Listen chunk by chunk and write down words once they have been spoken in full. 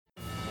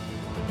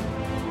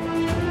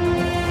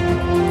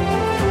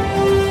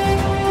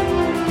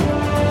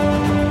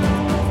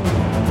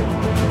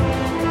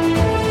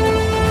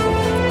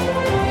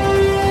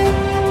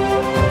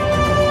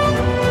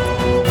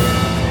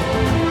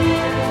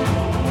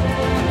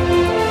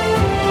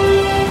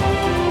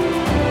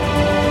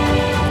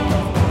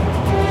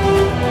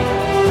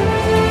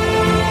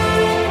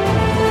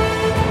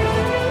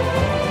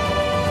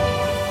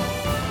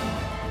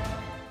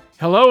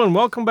and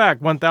welcome back,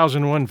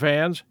 1001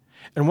 fans,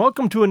 and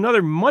welcome to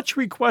another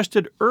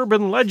much-requested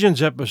Urban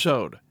Legends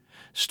episode,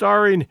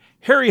 starring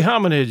hairy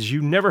hominids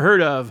you never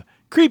heard of,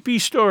 creepy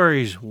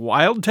stories,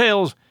 wild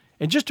tales,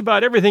 and just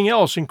about everything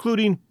else,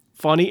 including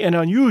funny and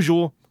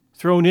unusual,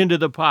 thrown into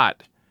the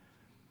pot.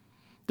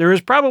 There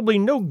is probably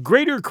no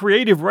greater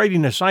creative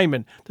writing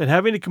assignment than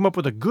having to come up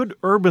with a good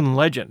urban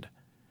legend.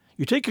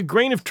 You take a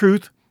grain of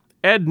truth,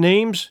 add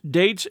names,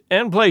 dates,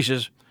 and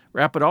places,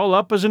 wrap it all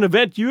up as an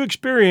event you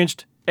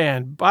experienced,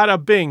 and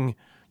bada bing,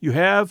 you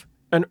have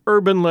an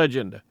urban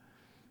legend.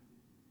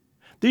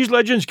 These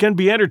legends can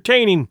be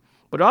entertaining,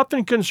 but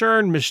often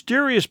concern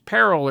mysterious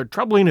peril or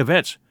troubling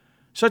events,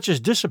 such as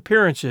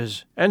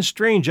disappearances and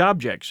strange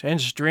objects and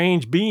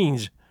strange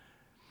beings.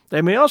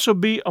 They may also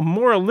be a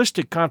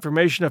moralistic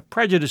confirmation of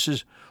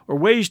prejudices or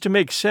ways to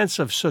make sense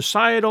of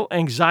societal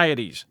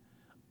anxieties,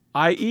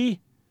 i.e.,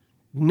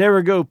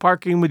 never go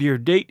parking with your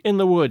date in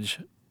the woods.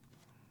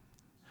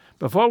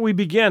 Before we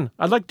begin,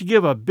 I'd like to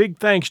give a big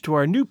thanks to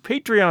our new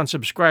Patreon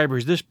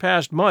subscribers this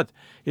past month.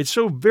 It's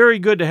so very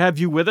good to have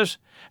you with us,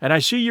 and I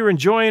see you're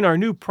enjoying our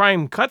new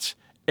Prime Cuts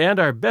and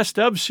our Best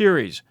Of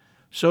series.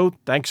 So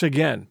thanks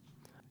again.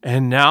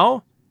 And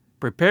now,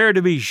 prepare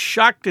to be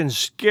shocked and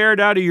scared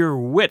out of your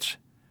wits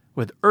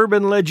with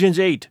Urban Legends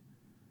 8.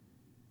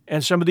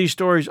 And some of these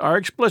stories are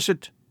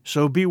explicit,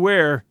 so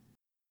beware.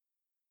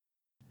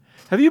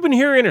 Have you been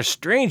hearing a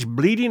strange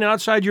bleating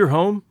outside your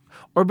home?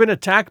 Or been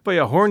attacked by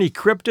a horny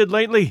cryptid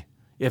lately?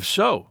 If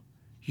so,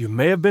 you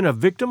may have been a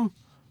victim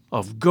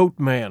of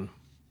Goatman.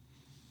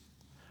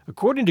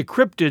 According to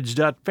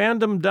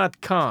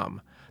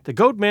cryptids.fandom.com, the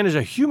Goatman is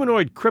a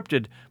humanoid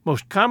cryptid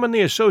most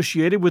commonly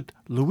associated with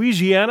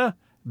Louisiana,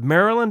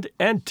 Maryland,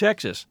 and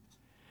Texas.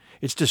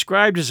 It's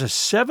described as a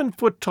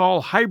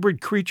 7-foot-tall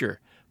hybrid creature,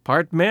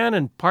 part man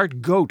and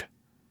part goat.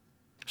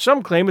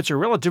 Some claim it's a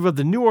relative of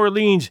the New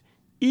Orleans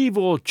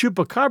evil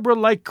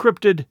chupacabra-like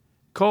cryptid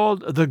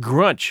called the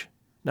Grunch,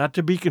 not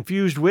to be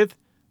confused with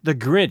the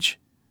Grinch.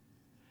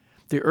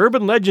 The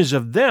urban legends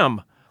of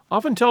them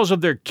often tells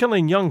of their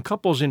killing young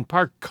couples in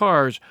parked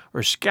cars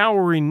or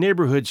scouring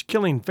neighborhoods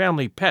killing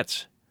family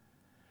pets.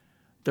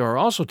 There are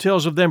also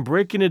tales of them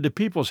breaking into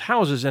people's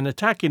houses and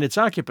attacking its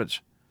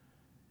occupants.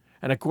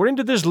 And according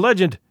to this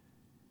legend,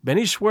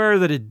 many swear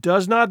that it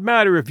does not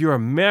matter if you're a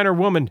man or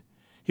woman,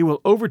 he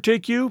will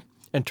overtake you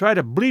and try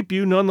to bleep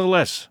you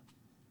nonetheless.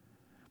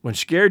 When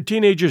scared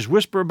teenagers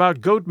whisper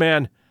about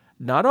Goatman,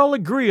 not all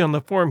agree on the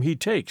form he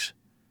takes.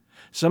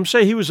 Some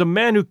say he was a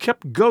man who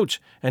kept goats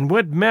and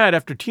went mad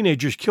after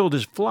teenagers killed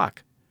his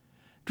flock,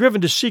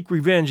 driven to seek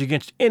revenge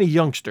against any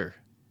youngster.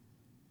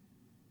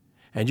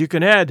 And you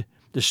can add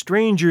the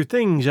Stranger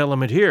Things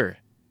element here.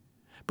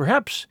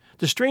 Perhaps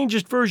the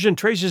strangest version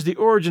traces the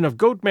origin of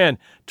Goatman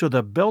to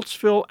the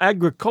Beltsville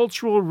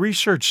Agricultural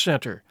Research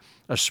Center,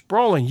 a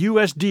sprawling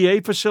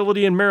USDA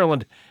facility in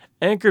Maryland,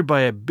 anchored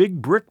by a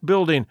big brick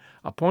building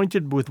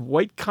appointed with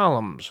white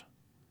columns.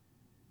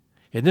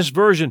 In this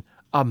version,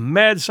 a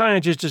mad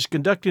scientist is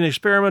conducting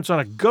experiments on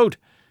a goat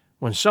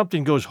when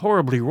something goes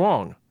horribly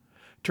wrong,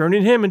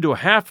 turning him into a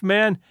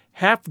half-man,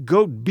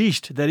 half-goat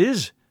beast that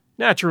is,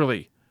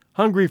 naturally,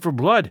 hungry for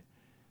blood,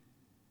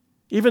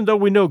 even though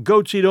we know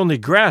goats eat only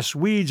grass,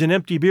 weeds, and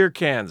empty beer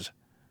cans.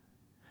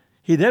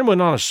 He then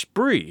went on a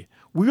spree,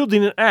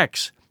 wielding an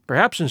axe,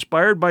 perhaps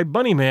inspired by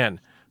Bunny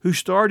Man, who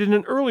starred in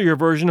an earlier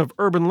version of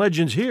Urban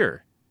Legends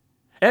here.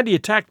 And he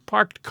attacked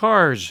parked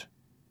cars.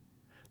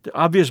 The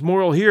obvious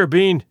moral here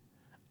being,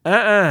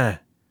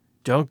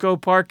 don't go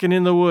parking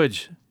in the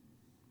woods.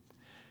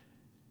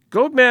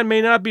 Goatman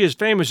may not be as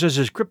famous as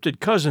his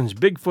cryptid cousins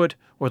Bigfoot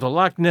or the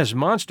Loch Ness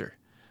Monster,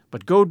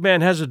 but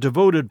Goatman has a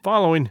devoted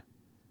following.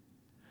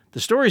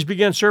 The stories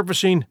began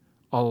surfacing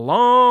a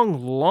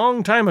long,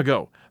 long time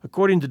ago,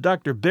 according to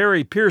Dr.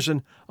 Barry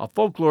Pearson, a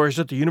folklorist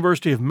at the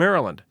University of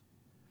Maryland,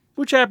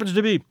 which happens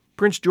to be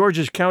Prince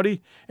George's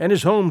County and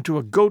is home to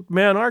a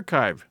Goatman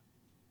archive.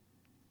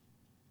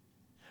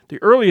 The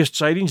earliest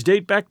sightings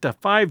date back to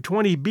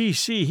 520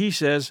 BC, he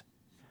says,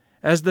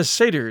 as the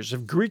satyrs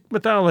of Greek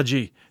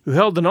mythology who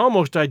held an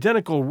almost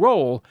identical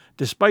role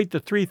despite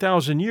the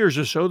 3,000 years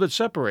or so that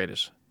separate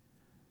us.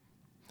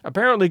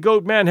 Apparently,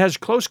 Goatman has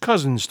close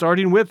cousins,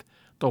 starting with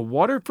the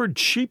Waterford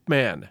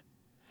Sheepman,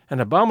 an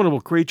abominable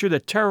creature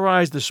that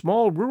terrorized the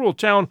small rural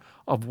town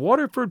of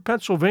Waterford,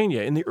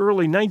 Pennsylvania in the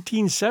early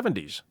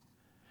 1970s.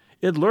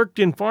 It lurked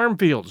in farm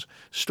fields,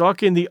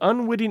 stalking the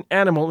unwitting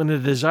animal in a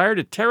desire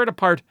to tear it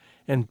apart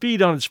and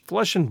feed on its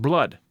flesh and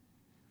blood.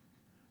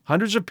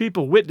 Hundreds of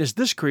people witnessed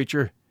this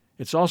creature.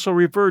 It's also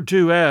referred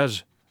to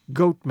as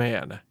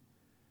Goatman.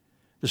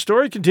 The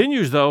story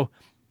continues, though.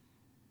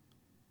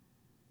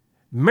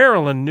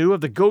 Marilyn knew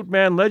of the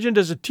Goatman legend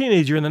as a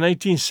teenager in the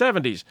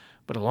 1970s,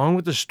 but along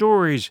with the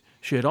stories,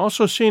 she had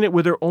also seen it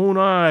with her own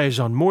eyes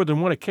on more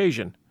than one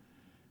occasion.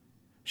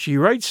 She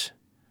writes,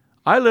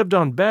 "I lived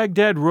on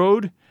Baghdad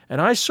Road, and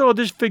I saw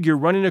this figure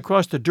running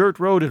across the dirt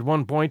road at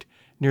one point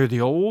near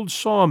the old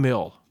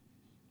sawmill."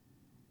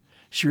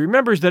 She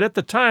remembers that at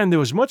the time there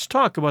was much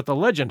talk about the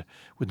legend,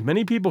 with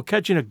many people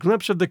catching a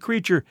glimpse of the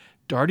creature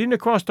darting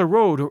across the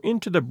road or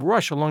into the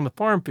brush along the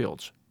farm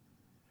fields.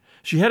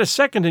 She had a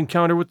second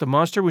encounter with the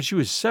monster when she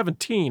was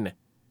 17.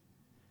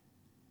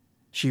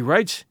 She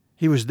writes,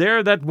 "He was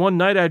there that one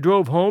night I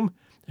drove home,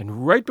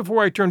 and right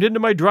before I turned into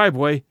my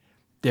driveway,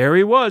 there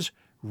he was,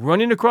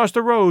 running across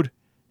the road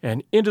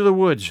and into the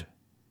woods."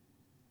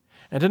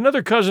 And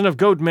another cousin of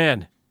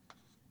Goatman.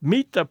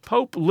 Meet the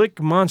Pope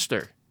Lick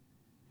Monster.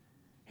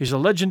 He's a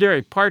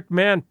legendary part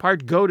man,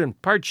 part goat, and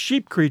part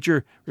sheep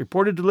creature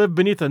reported to live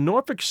beneath a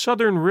Norfolk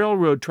Southern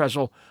Railroad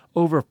trestle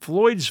over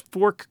Floyd's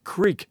Fork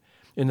Creek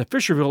in the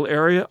Fisherville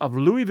area of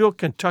Louisville,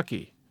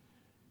 Kentucky.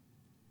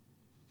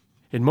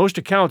 In most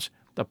accounts,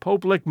 the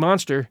Pope Lick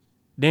Monster,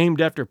 named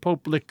after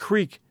Pope Lick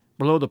Creek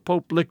below the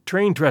Pope Lick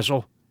train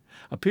trestle,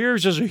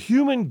 appears as a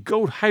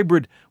human-goat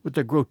hybrid with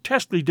the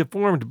grotesquely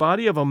deformed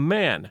body of a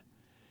man.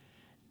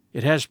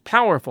 It has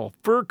powerful,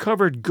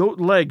 fur-covered goat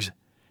legs,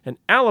 an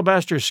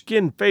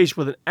alabaster-skinned face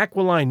with an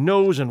aquiline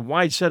nose and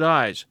wide-set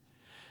eyes.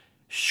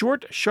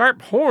 Short,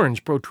 sharp horns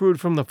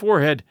protrude from the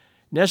forehead,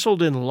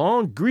 nestled in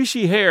long,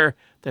 greasy hair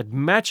that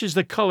matches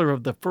the color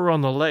of the fur on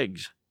the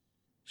legs.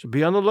 So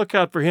be on the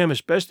lookout for him,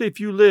 especially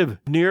if you live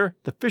near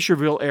the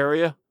Fisherville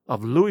area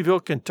of Louisville,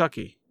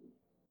 Kentucky.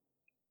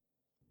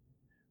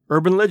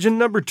 Urban legend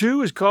number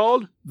 2 is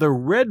called The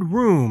Red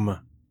Room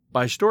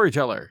by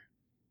Storyteller.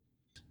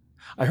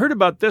 I heard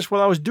about this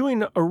while I was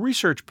doing a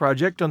research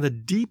project on the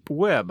deep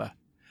web.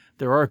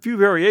 There are a few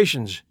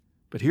variations,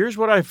 but here's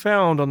what I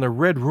found on the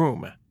Red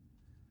Room.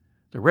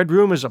 The Red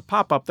Room is a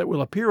pop-up that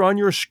will appear on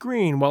your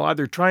screen while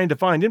either trying to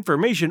find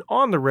information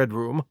on the Red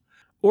Room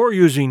or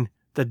using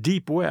the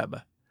deep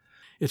web.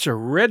 It's a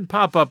red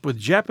pop-up with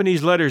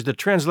Japanese letters that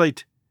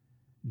translate,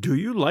 "Do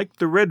you like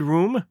the Red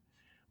Room?"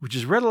 which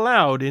is read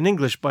aloud in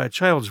English by a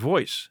child's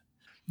voice.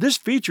 This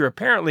feature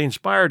apparently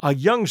inspired a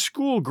young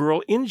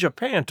schoolgirl in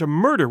Japan to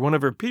murder one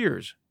of her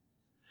peers.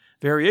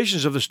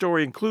 Variations of the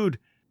story include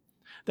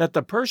that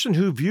the person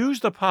who views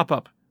the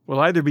pop-up will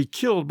either be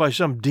killed by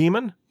some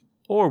demon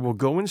or will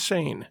go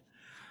insane.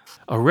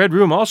 A Red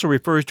Room also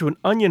refers to an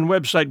Onion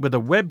website with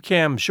a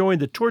webcam showing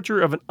the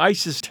torture of an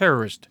ISIS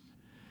terrorist.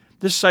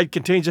 This site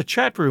contains a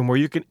chat room where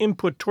you can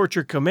input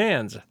torture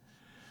commands.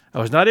 I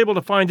was not able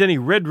to find any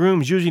Red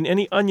Rooms using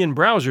any Onion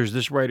browsers,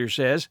 this writer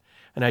says,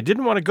 and I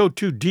didn't want to go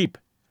too deep.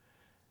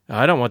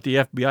 I don't want the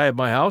FBI at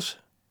my house,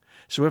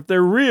 so if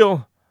they're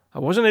real, I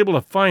wasn't able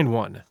to find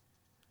one.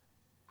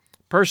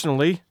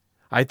 Personally,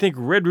 I think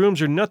Red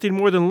Rooms are nothing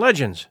more than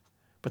legends,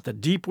 but the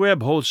deep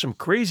web holds some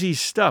crazy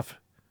stuff,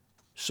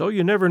 so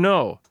you never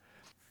know.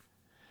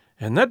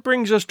 And that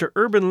brings us to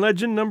urban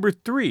legend number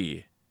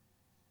 3.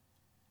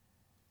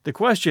 The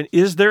question,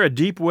 is there a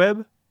deep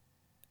web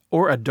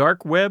or a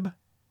dark web?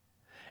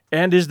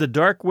 And is the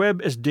dark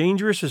web as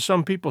dangerous as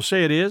some people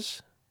say it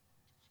is?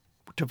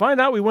 To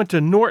find out, we went to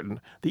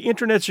Norton, the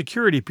internet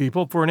security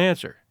people, for an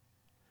answer.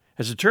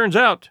 As it turns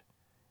out,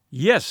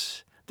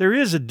 yes, there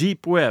is a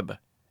deep web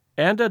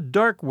and a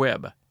dark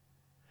web.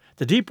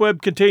 The deep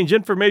web contains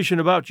information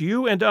about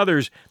you and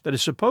others that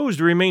is supposed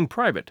to remain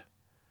private,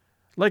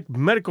 like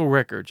medical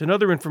records and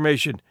other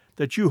information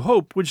that you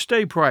hope would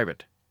stay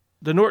private.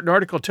 The Norton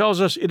article tells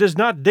us it is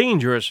not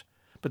dangerous,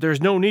 but there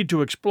is no need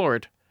to explore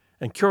it,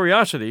 and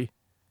curiosity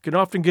can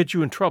often get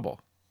you in trouble.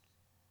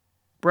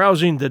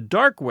 Browsing the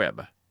dark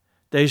web,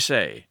 they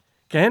say,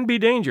 can be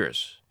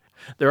dangerous.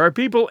 There are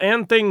people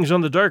and things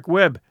on the dark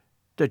web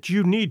that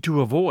you need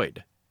to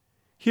avoid.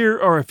 Here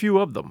are a few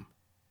of them.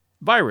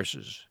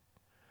 Viruses.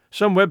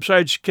 Some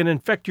websites can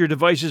infect your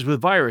devices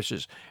with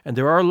viruses, and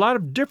there are a lot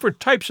of different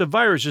types of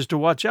viruses to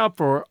watch out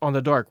for on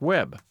the dark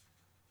web.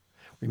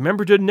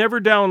 Remember to never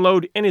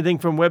download anything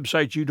from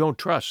websites you don't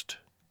trust.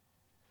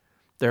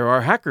 There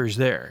are hackers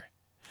there.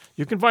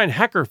 You can find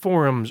hacker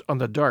forums on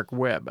the dark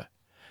web.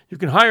 You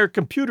can hire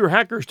computer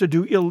hackers to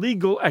do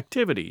illegal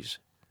activities.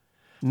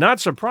 Not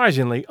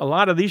surprisingly, a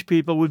lot of these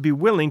people would be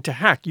willing to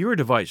hack your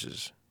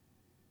devices.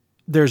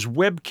 There's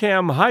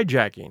webcam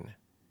hijacking.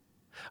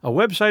 A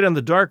website on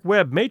the dark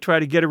web may try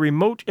to get a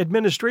remote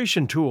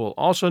administration tool,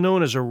 also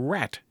known as a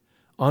RAT,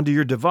 onto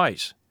your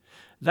device.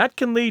 That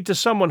can lead to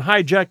someone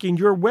hijacking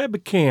your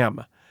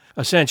webcam,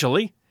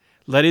 essentially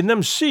letting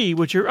them see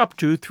what you're up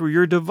to through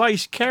your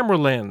device camera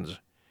lens.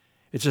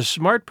 It's a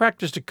smart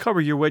practice to cover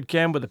your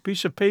webcam with a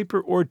piece of paper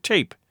or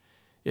tape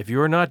if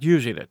you're not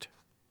using it.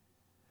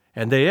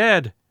 And they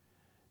add,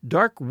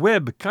 dark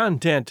web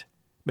content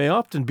may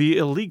often be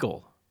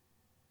illegal.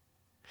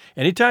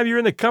 Anytime you're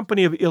in the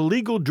company of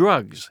illegal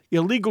drugs,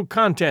 illegal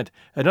content,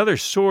 and other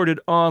sordid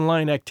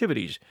online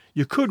activities,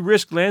 you could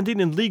risk landing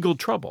in legal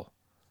trouble.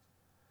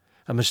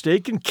 A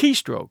mistaken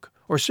keystroke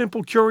or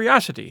simple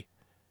curiosity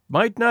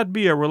might not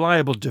be a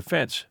reliable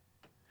defense.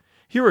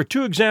 Here are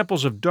 2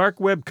 examples of dark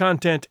web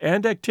content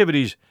and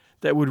activities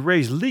that would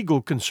raise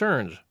legal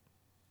concerns.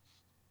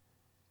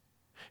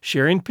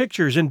 Sharing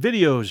pictures and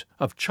videos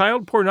of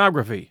child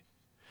pornography.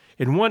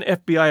 In one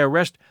FBI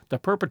arrest, the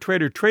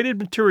perpetrator traded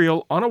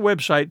material on a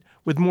website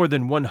with more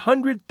than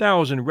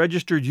 100,000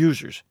 registered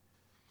users.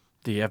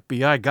 The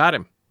FBI got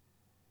him.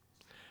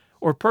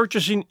 Or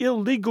purchasing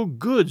illegal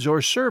goods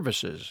or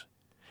services.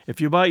 If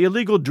you buy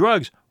illegal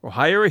drugs or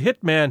hire a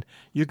hitman,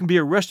 you can be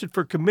arrested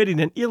for committing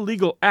an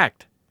illegal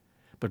act.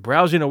 But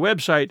browsing a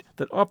website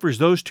that offers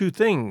those two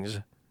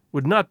things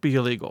would not be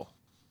illegal.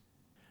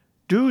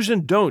 Do's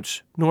and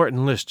don'ts,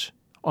 Norton lists,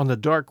 on the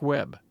dark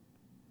web.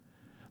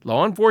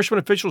 Law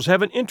enforcement officials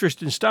have an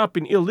interest in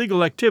stopping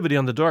illegal activity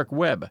on the dark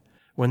web.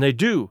 When they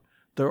do,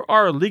 there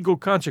are legal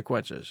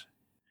consequences.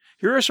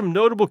 Here are some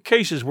notable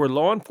cases where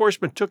law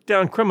enforcement took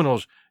down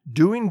criminals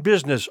doing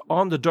business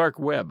on the dark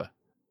web.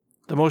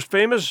 The most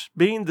famous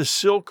being the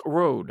Silk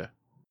Road.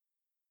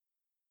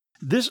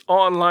 This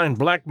online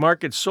black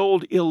market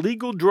sold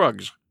illegal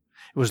drugs.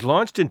 It was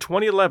launched in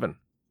 2011.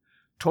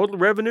 Total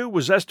revenue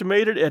was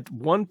estimated at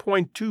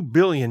 $1.2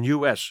 billion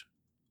U.S.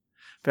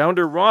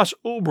 Founder Ross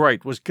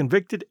Ulbright was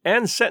convicted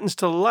and sentenced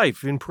to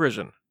life in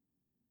prison.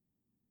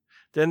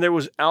 Then there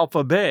was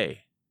Alpha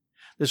Bay.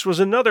 This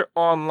was another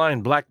online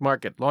black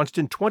market launched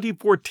in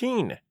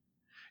 2014.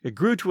 It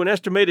grew to an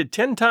estimated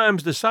 10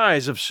 times the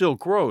size of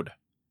Silk Road.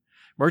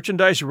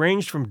 Merchandise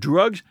ranged from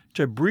drugs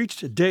to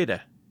breached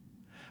data.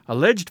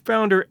 Alleged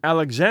founder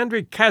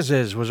Alexandre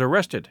Cazes was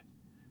arrested.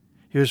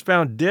 He was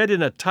found dead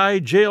in a Thai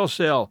jail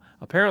cell,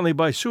 apparently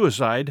by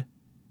suicide,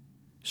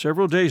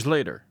 several days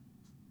later.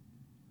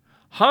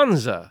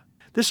 Hansa.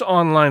 This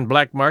online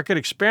black market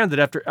expanded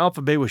after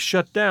Alphabet was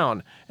shut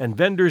down and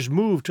vendors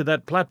moved to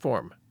that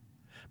platform.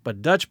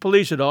 But Dutch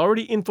police had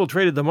already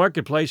infiltrated the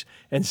marketplace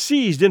and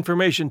seized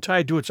information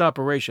tied to its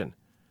operation.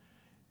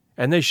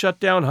 And they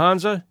shut down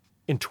Hansa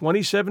in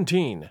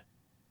 2017.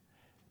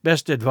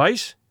 Best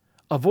advice?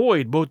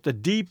 Avoid both the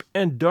deep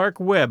and dark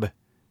web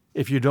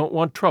if you don't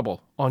want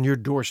trouble on your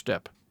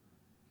doorstep.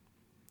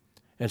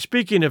 And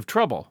speaking of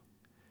trouble,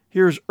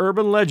 here's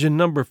urban legend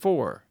number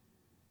 4.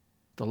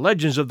 The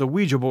Legends of the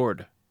Ouija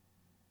Board.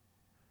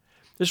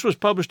 This was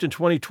published in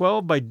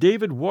 2012 by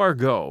David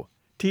Wargo,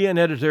 TN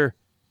editor,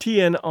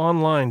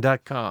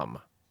 tnonline.com.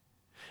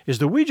 Is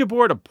the Ouija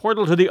board a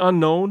portal to the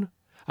unknown,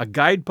 a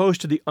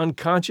guidepost to the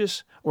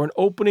unconscious, or an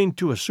opening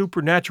to a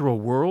supernatural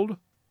world?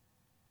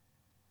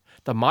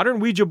 The modern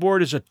Ouija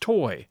board is a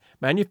toy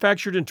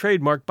manufactured and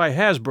trademarked by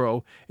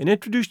Hasbro and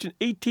introduced in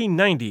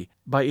 1890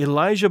 by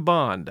Elijah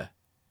Bond.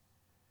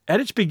 At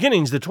its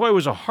beginnings, the toy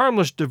was a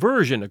harmless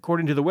diversion,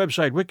 according to the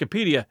website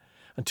Wikipedia,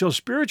 until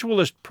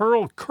spiritualist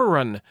Pearl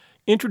Curran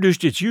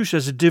introduced its use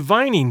as a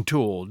divining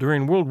tool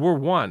during World War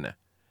I.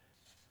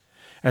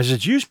 As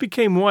its use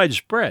became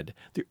widespread,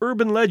 the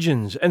urban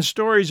legends and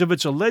stories of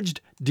its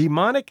alleged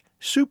demonic,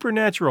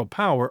 supernatural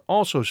power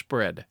also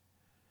spread.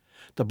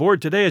 The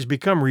board today has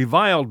become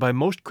reviled by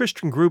most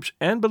Christian groups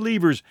and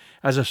believers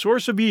as a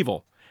source of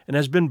evil and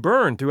has been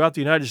burned throughout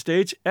the United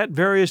States at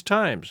various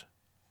times.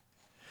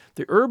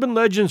 The urban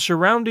legends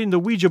surrounding the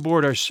Ouija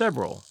board are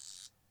several.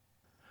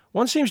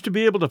 One seems to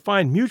be able to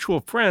find mutual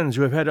friends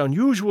who have had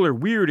unusual or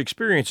weird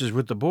experiences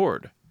with the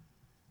board.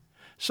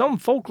 Some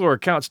folklore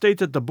accounts state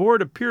that the board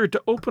appeared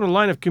to open a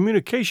line of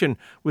communication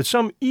with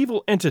some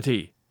evil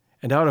entity,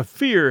 and out of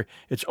fear,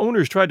 its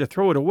owners tried to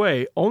throw it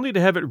away, only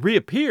to have it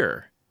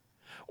reappear.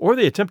 Or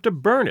they attempt to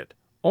burn it,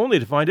 only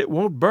to find it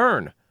won't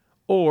burn,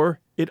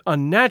 or it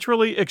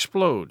unnaturally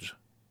explodes.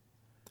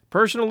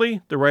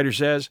 Personally, the writer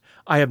says,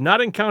 I have not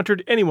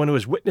encountered anyone who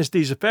has witnessed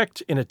these effects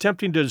in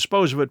attempting to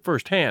dispose of it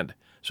firsthand,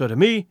 so to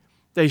me,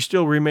 they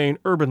still remain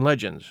urban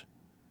legends.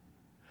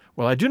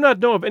 While I do not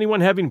know of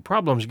anyone having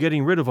problems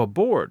getting rid of a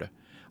board,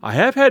 I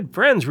have had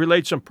friends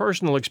relate some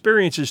personal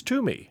experiences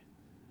to me.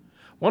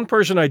 One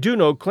person I do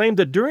know claimed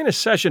that during a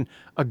session,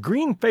 a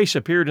green face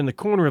appeared in the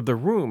corner of the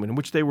room in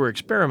which they were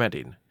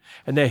experimenting,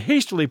 and they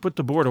hastily put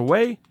the board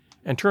away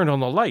and turned on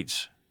the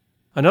lights.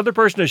 Another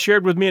person has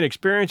shared with me an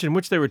experience in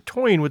which they were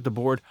toying with the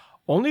board,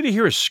 only to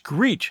hear a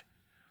screech,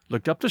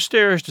 looked up the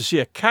stairs to see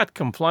a cat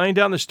come flying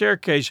down the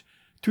staircase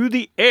through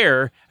the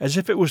air as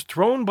if it was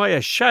thrown by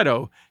a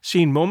shadow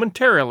seen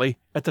momentarily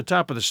at the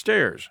top of the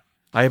stairs.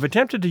 I have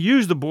attempted to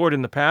use the board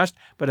in the past,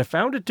 but have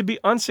found it to be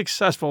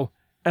unsuccessful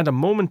and a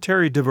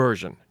momentary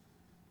diversion.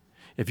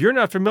 If you're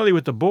not familiar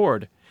with the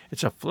board,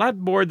 it's a flat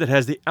board that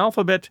has the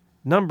alphabet,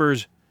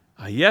 numbers,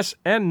 a yes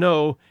and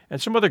no,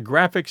 and some other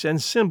graphics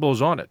and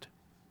symbols on it.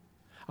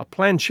 A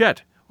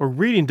planchette or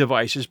reading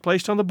device is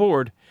placed on the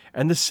board,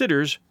 and the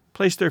sitters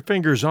place their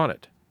fingers on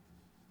it.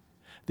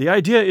 The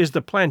idea is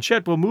the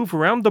planchette will move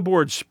around the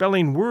board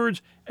spelling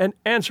words and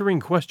answering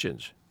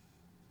questions.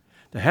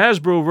 The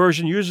Hasbro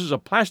version uses a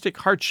plastic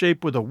heart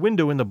shape with a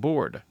window in the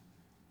board.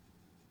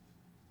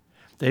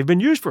 They've been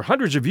used for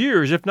hundreds of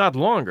years, if not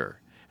longer,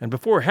 and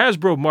before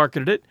Hasbro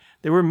marketed it,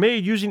 they were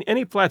made using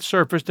any flat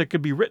surface that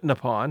could be written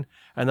upon,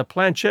 and the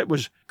planchette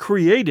was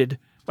created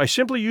by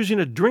simply using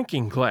a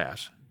drinking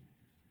glass.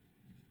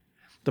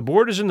 The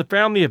board is in the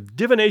family of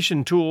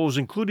divination tools,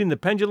 including the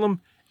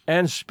pendulum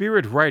and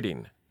spirit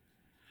writing.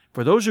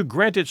 For those who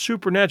grant it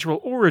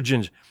supernatural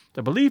origins,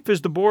 the belief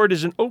is the board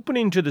is an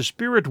opening to the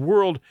spirit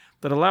world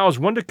that allows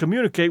one to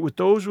communicate with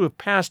those who have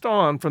passed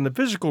on from the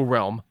physical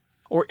realm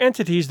or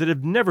entities that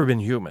have never been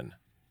human.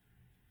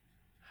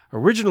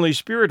 Originally,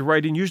 spirit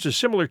writing used a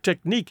similar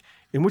technique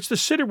in which the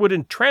sitter would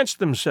entrance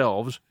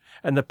themselves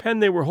and the pen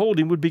they were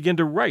holding would begin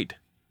to write.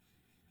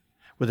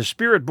 With a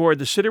spirit board,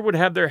 the sitter would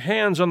have their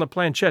hands on the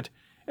planchette,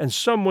 and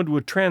someone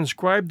would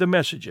transcribe the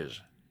messages.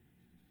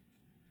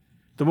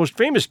 The most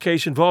famous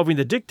case involving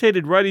the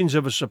dictated writings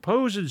of a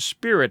supposed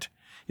spirit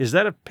is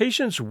that of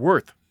Patience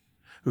Worth,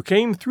 who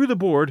came through the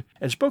board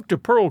and spoke to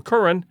Pearl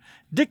Curran,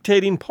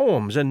 dictating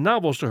poems and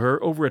novels to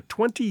her over a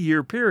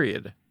 20-year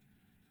period.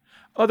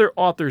 Other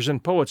authors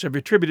and poets have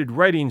attributed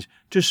writings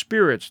to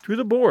spirits through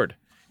the board,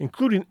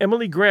 including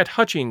Emily Grant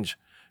Hutchings,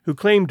 who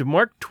claimed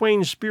Mark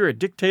Twain's spirit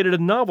dictated a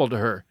novel to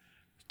her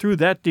through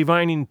that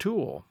divining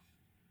tool.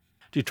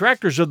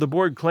 Detractors of the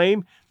board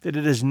claim that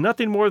it is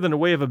nothing more than a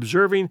way of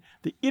observing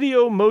the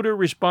ideomotor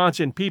response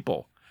in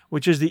people,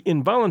 which is the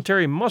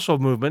involuntary muscle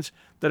movements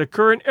that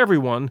occur in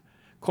everyone,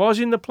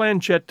 causing the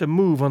planchette to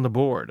move on the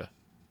board.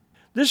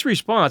 This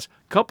response,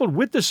 coupled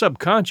with the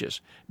subconscious,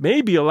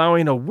 may be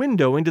allowing a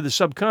window into the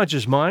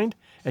subconscious mind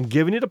and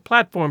giving it a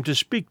platform to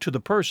speak to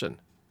the person.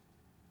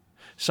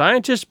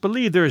 Scientists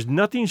believe there is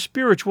nothing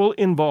spiritual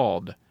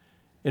involved.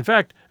 In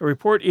fact, a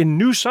report in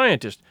New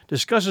Scientist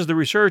discusses the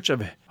research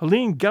of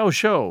Helene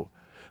Gaucho,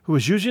 who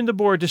is using the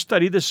board to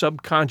study the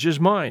subconscious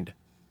mind.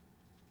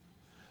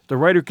 The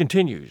writer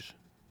continues,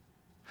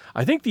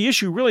 I think the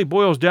issue really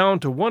boils down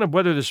to one of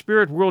whether the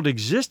spirit world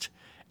exists,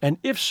 and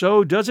if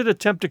so, does it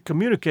attempt to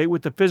communicate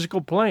with the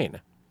physical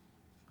plane?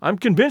 I'm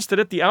convinced that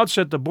at the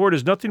outset the board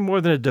is nothing more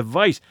than a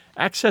device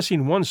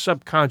accessing one's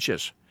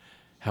subconscious.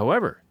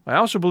 However, I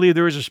also believe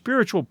there is a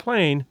spiritual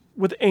plane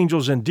with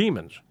angels and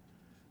demons.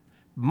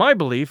 My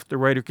belief, the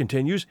writer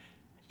continues,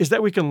 is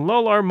that we can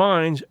lull our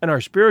minds and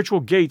our spiritual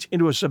gates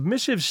into a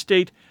submissive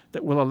state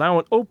that will allow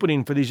an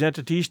opening for these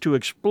entities to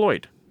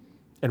exploit.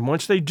 And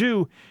once they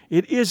do,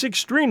 it is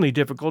extremely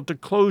difficult to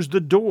close the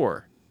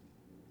door.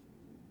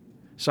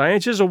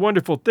 Science is a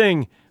wonderful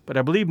thing, but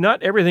I believe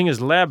not everything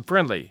is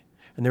lab-friendly,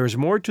 and there is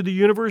more to the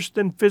universe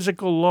than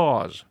physical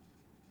laws.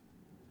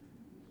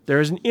 There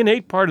is an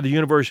innate part of the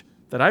universe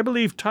that I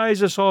believe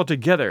ties us all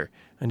together,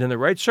 and in the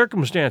right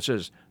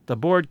circumstances, the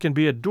board can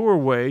be a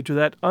doorway to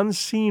that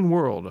unseen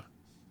world.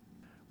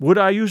 Would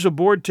I use a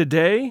board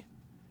today?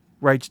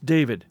 Writes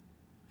David.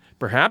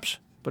 Perhaps,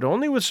 but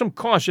only with some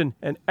caution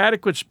and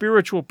adequate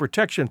spiritual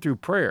protection through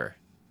prayer.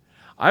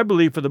 I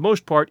believe for the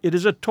most part it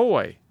is a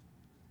toy,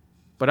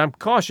 but I'm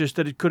cautious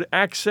that it could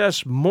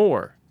access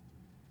more.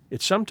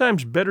 It's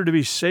sometimes better to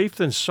be safe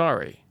than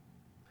sorry.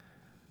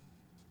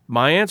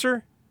 My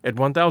answer, at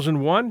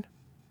 1001,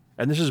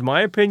 and this is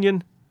my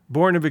opinion,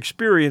 born of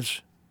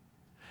experience,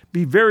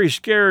 be very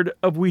scared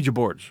of Ouija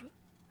boards.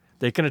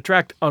 They can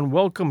attract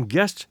unwelcome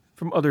guests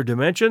from other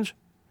dimensions,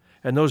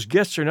 and those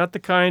guests are not the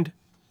kind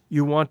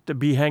you want to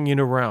be hanging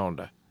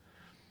around.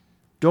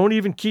 Don't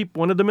even keep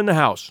one of them in the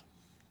house.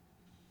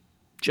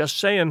 Just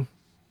saying.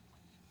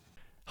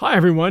 Hi,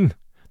 everyone.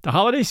 The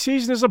holiday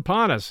season is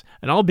upon us,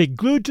 and I'll be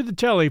glued to the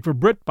telly for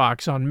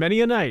BritBox on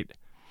many a night.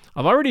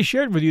 I've already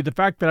shared with you the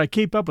fact that I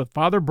keep up with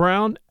Father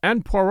Brown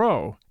and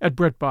Poirot at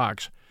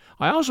BritBox.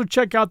 I also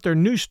check out their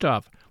new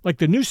stuff, like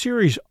the new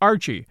series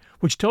Archie,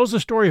 which tells the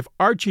story of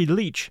Archie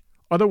Leach,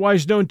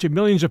 otherwise known to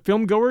millions of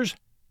filmgoers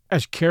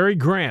as Cary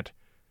Grant.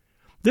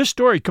 This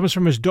story comes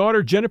from his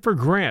daughter Jennifer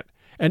Grant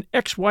and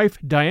ex-wife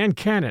Diane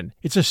Cannon.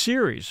 It's a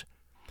series.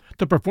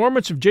 The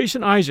performance of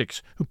Jason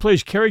Isaacs, who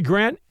plays Cary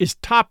Grant, is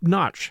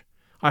top-notch.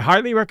 I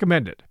highly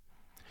recommend it.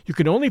 You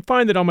can only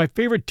find it on my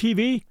favorite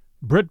TV,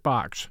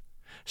 BritBox.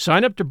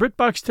 Sign up to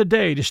BritBox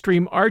today to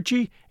stream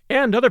Archie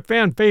and other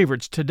fan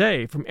favorites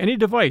today from any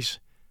device.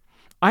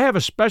 I have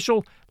a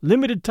special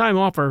limited-time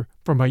offer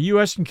for my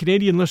U.S. and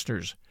Canadian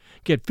listeners.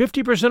 Get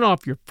 50%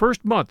 off your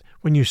first month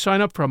when you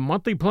sign up for a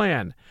monthly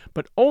plan,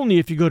 but only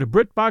if you go to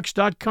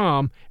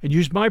BritBox.com and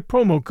use my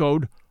promo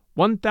code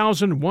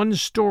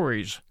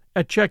 1001stories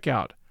at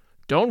checkout.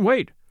 Don't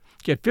wait.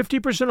 Get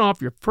 50%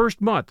 off your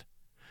first month.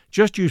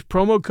 Just use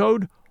promo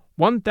code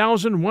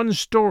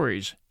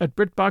 1001stories at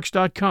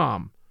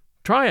BritBox.com.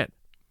 Try it.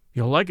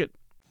 You'll like it.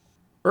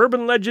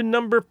 Urban legend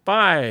number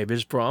 5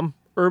 is from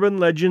Urban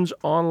Legends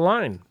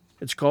Online.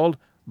 It's called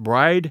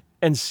Bride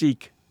and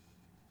Seek.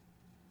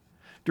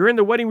 During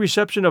the wedding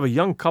reception of a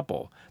young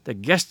couple, the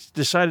guests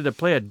decided to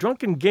play a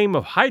drunken game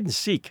of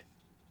hide-and-seek.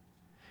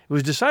 It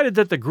was decided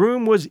that the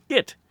groom was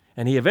it,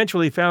 and he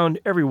eventually found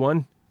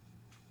everyone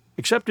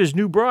except his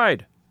new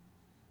bride.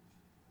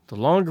 The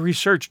longer he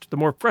searched, the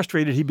more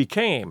frustrated he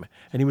became,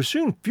 and he was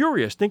soon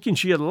furious, thinking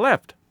she had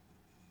left.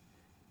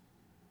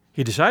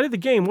 He decided the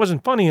game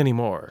wasn't funny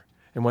anymore,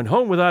 and went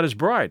home without his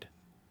bride.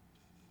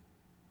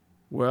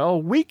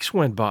 Well, weeks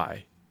went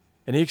by,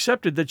 and he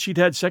accepted that she'd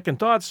had second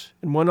thoughts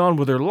and went on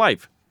with her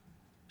life.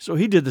 So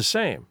he did the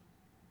same.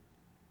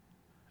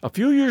 A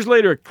few years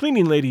later, a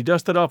cleaning lady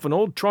dusted off an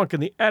old trunk in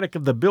the attic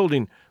of the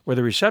building where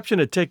the reception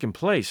had taken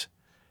place,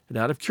 and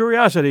out of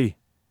curiosity,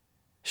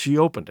 she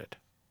opened it.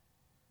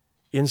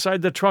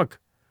 Inside the trunk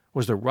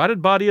was the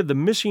rotted body of the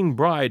missing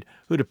bride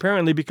who'd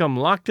apparently become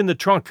locked in the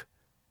trunk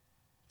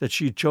that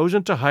she'd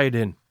chosen to hide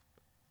in.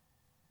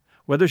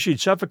 Whether she'd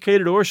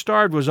suffocated or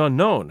starved was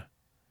unknown,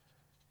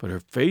 but her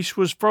face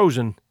was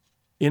frozen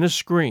in a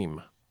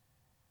scream.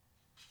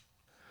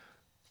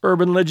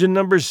 Urban legend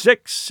number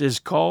 6 is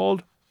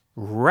called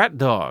rat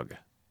dog.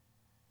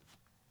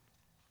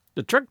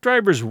 The truck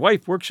driver's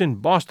wife works in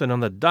Boston on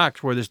the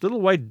docks where this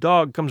little white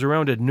dog comes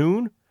around at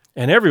noon,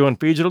 and everyone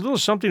feeds it a little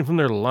something from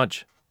their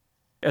lunch.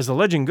 As the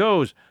legend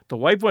goes, the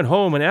wife went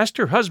home and asked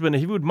her husband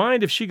if he would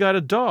mind if she got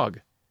a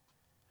dog.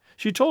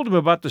 She told him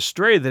about the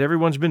stray that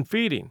everyone's been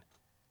feeding.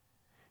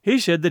 He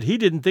said that he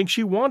didn't think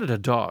she wanted a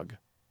dog.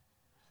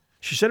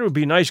 She said it would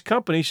be nice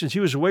company since he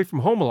was away from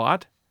home a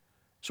lot,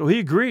 so he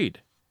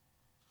agreed.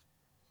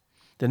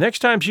 The next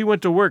time she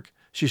went to work,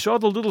 she saw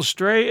the little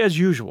stray as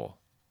usual.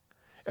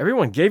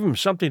 Everyone gave him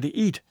something to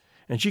eat,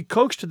 and she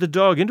coaxed the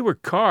dog into her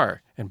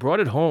car and brought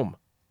it home.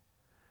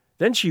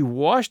 Then she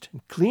washed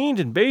and cleaned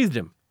and bathed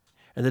him,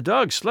 and the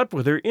dog slept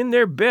with her in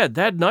their bed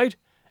that night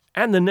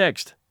and the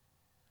next.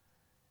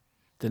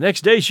 The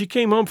next day she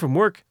came home from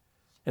work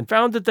and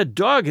found that the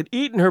dog had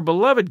eaten her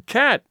beloved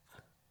cat.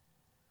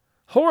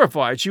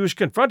 Horrified, she was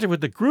confronted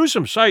with the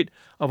gruesome sight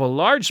of a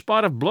large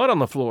spot of blood on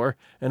the floor,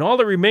 and all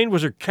that remained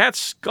was her cat's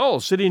skull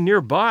sitting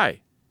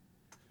nearby.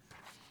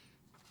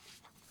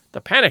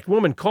 The panicked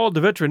woman called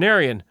the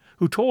veterinarian,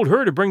 who told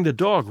her to bring the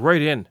dog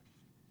right in.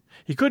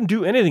 He couldn't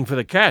do anything for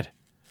the cat,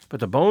 but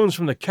the bones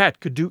from the cat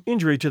could do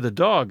injury to the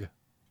dog.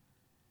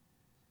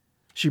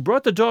 She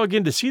brought the dog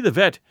in to see the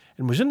vet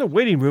and was in the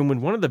waiting room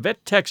when one of the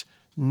vet techs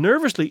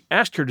nervously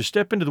asked her to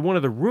step into one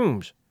of the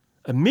rooms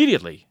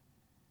immediately.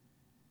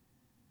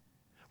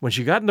 When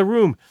she got in the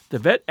room, the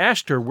vet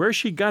asked her where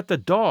she got the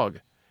dog,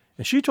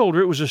 and she told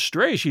her it was a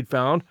stray she'd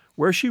found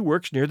where she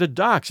works near the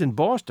docks in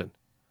Boston.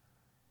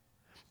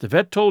 The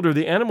vet told her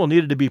the animal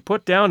needed to be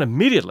put down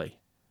immediately.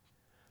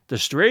 The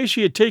stray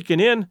she had taken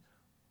in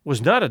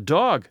was not a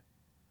dog,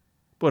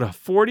 but a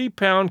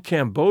 40-pound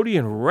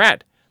Cambodian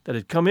rat that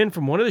had come in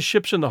from one of the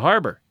ships in the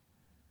harbor.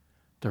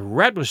 The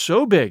rat was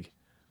so big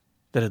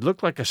that it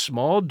looked like a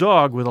small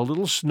dog with a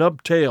little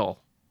snub tail.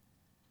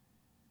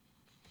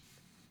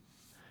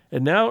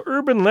 And now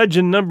urban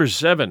legend number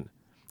 7.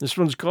 This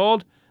one's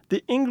called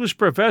The English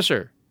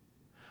Professor.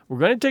 We're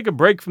going to take a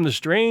break from the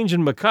strange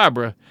and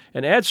macabre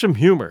and add some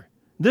humor.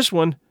 This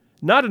one,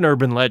 not an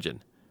urban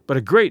legend, but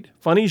a great,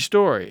 funny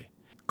story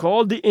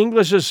called The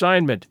English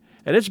Assignment,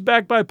 and it's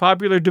backed by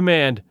popular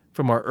demand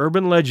from our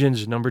Urban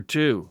Legends number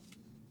 2.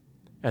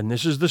 And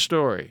this is the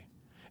story.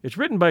 It's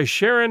written by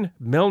Sharon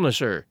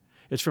Melnisser.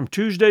 It's from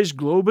Tuesday's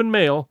Globe and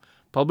Mail,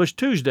 published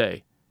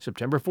Tuesday,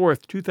 September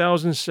 4th,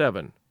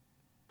 2007.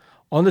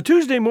 On the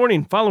Tuesday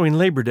morning following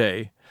Labor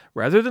Day,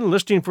 rather than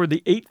listening for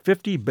the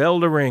 8:50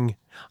 bell to ring,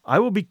 I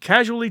will be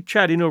casually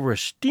chatting over a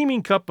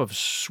steaming cup of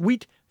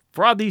sweet,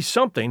 frothy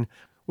something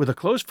with a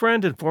close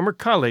friend and former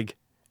colleague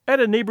at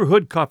a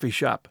neighborhood coffee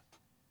shop.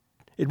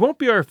 It won't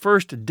be our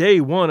first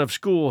day one of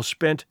school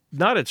spent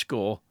not at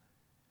school,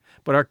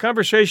 but our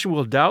conversation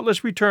will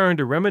doubtless return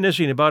to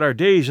reminiscing about our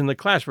days in the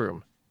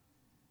classroom.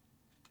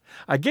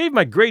 I gave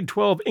my grade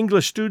 12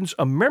 English students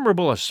a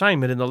memorable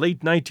assignment in the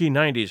late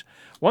 1990s,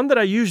 one that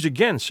I used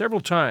again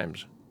several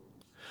times.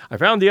 I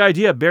found the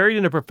idea buried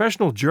in a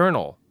professional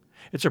journal.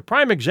 It's a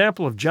prime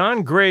example of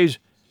John Gray's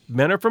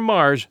Men Are From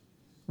Mars,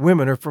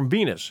 Women Are From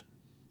Venus.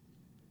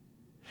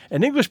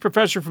 An English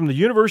professor from the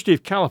University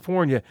of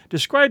California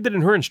described it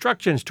in her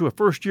instructions to a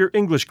first-year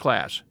English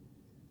class.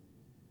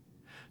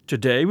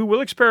 Today we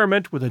will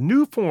experiment with a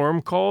new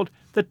form called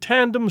the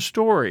tandem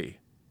story.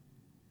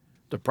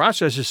 The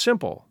process is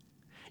simple.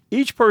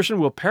 Each person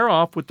will pair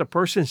off with the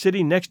person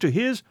sitting next to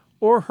his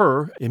or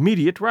her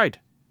immediate right.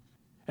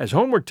 As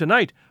homework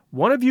tonight,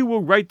 one of you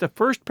will write the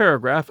first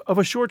paragraph of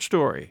a short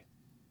story.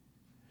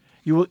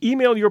 You will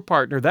email your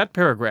partner that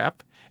paragraph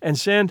and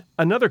send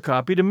another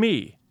copy to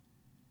me.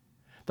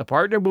 The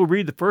partner will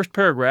read the first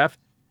paragraph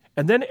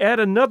and then add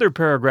another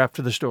paragraph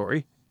to the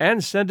story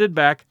and send it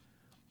back,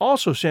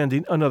 also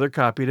sending another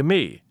copy to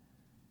me.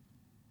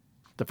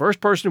 The first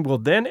person will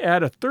then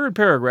add a third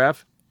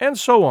paragraph, and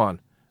so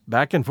on,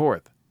 back and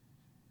forth.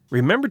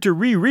 Remember to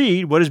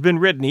reread what has been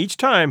written each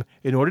time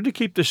in order to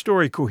keep the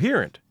story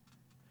coherent.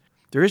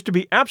 There is to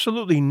be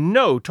absolutely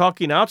no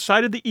talking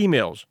outside of the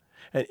emails,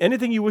 and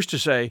anything you wish to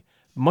say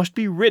must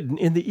be written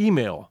in the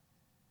email.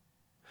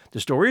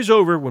 The story is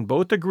over when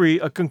both agree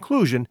a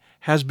conclusion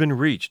has been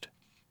reached.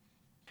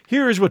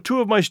 Here is what 2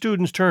 of my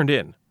students turned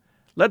in.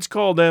 Let's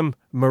call them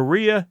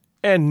Maria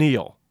and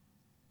Neil.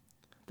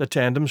 The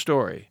tandem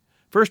story.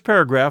 First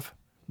paragraph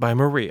by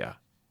Maria.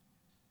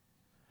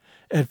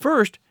 At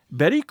first,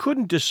 Betty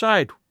couldn't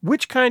decide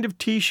which kind of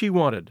tea she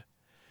wanted.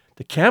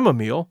 The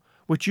chamomile,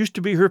 which used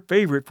to be her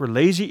favorite for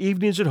lazy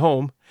evenings at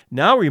home,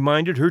 now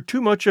reminded her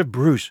too much of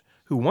Bruce,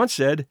 who once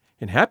said,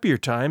 in happier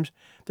times,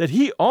 that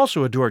he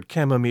also adored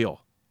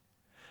chamomile.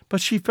 But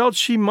she felt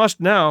she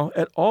must now,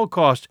 at all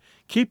costs,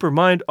 keep her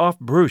mind off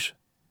Bruce.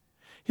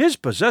 His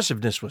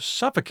possessiveness was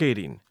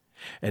suffocating,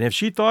 and if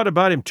she thought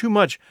about him too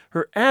much,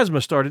 her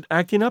asthma started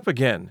acting up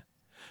again.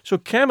 So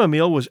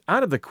chamomile was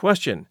out of the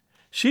question.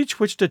 She'd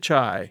switched to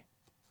chai.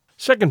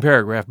 Second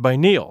paragraph by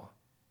Neil.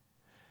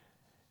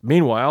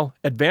 Meanwhile,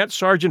 Advanced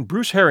Sergeant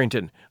Bruce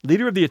Harrington,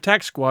 leader of the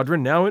attack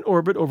squadron now in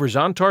orbit over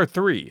Zontar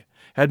 3,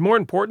 had more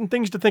important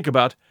things to think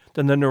about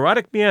than the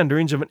neurotic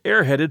meanderings of an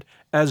airheaded,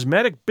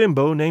 asthmatic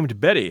bimbo named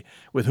Betty,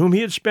 with whom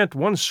he had spent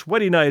one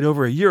sweaty night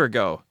over a year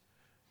ago.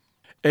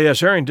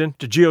 A.S. Harrington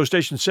to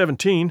Geostation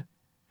 17,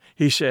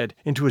 he said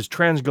into his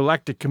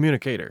transgalactic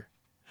communicator.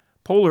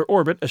 Polar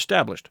orbit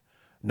established.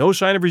 No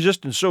sign of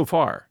resistance so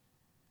far.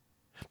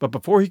 But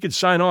before he could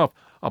sign off,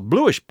 a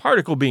bluish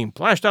particle beam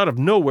flashed out of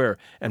nowhere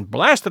and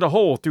blasted a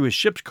hole through his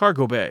ship's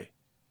cargo bay.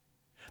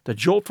 The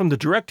jolt from the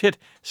direct hit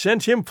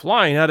sent him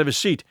flying out of his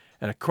seat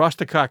and across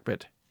the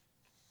cockpit.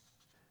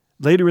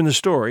 Later in the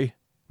story,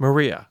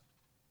 Maria.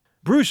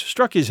 Bruce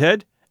struck his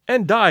head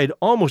and died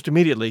almost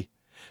immediately,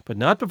 but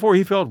not before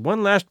he felt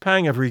one last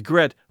pang of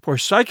regret for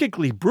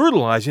psychically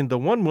brutalizing the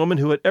one woman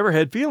who had ever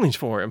had feelings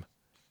for him.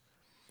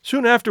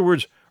 Soon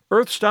afterwards,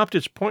 Earth stopped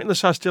its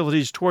pointless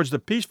hostilities towards the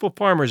peaceful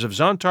farmers of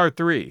Zontar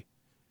 3.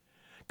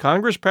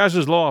 Congress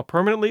passes law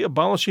permanently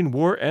abolishing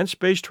war and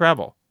space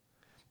travel,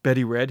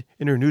 Betty read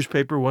in her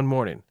newspaper one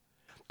morning.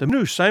 The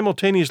news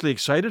simultaneously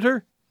excited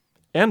her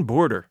and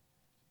bored her.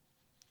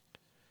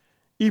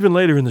 Even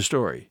later in the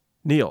story,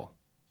 Neil.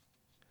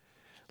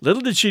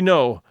 Little did she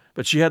know,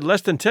 but she had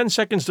less than 10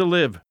 seconds to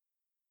live.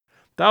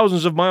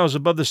 Thousands of miles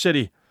above the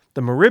city,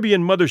 the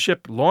Meribian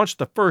mothership launched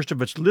the first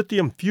of its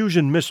lithium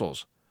fusion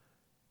missiles.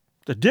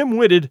 The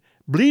dim-witted,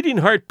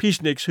 bleeding-heart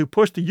peaceniks who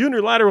pushed the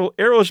unilateral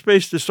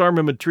aerospace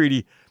disarmament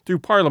treaty through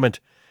Parliament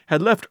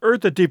had left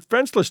Earth a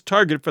defenseless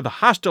target for the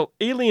hostile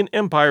alien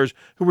empires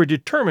who were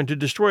determined to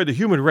destroy the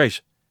human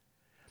race.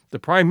 The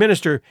Prime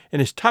Minister, in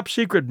his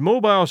top-secret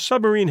mobile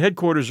submarine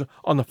headquarters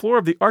on the floor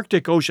of the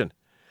Arctic Ocean,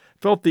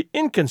 felt the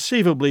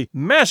inconceivably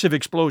massive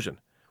explosion,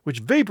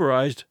 which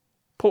vaporized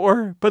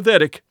poor,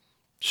 pathetic,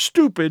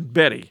 stupid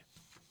Betty.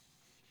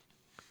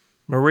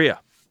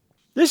 Maria.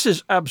 This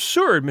is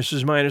absurd,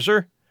 Mrs.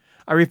 Miniser.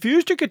 I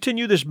refuse to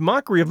continue this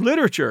mockery of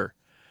literature.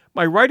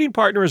 My writing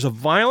partner is a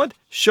violent,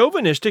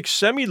 chauvinistic,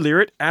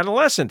 semi-lyric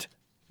adolescent.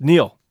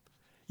 Neil.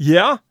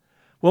 Yeah?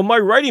 Well, my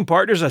writing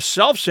partner is a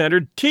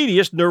self-centered,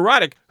 tedious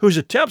neurotic whose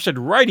attempts at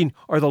writing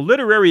are the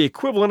literary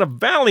equivalent of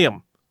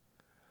Valium.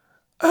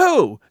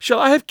 Oh, shall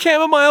I have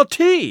chamomile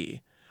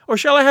tea? Or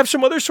shall I have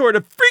some other sort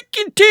of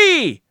freaking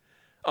tea?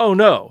 Oh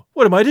no,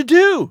 what am I to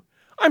do?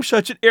 I'm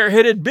such an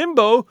airheaded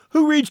bimbo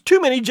who reads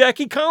too many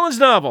Jackie Collins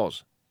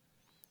novels.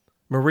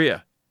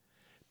 Maria.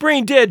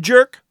 Brain dead,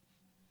 jerk.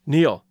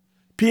 Neil.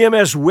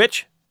 PMS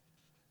witch.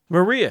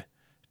 Maria.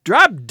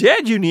 Drop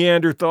dead, you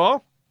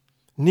Neanderthal.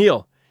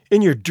 Neil.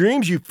 In your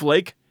dreams, you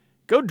flake.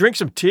 Go drink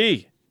some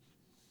tea.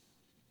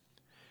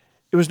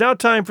 It was now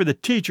time for the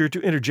teacher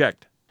to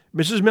interject.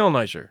 Mrs.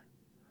 Melniser.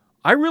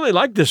 I really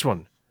like this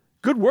one.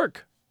 Good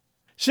work.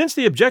 Since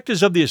the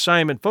objectives of the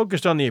assignment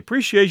focused on the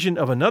appreciation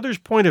of another's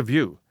point of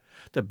view,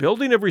 the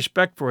building of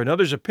respect for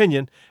another's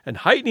opinion, and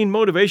heightening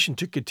motivation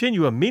to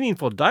continue a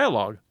meaningful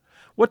dialogue,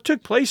 what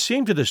took place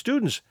seemed to the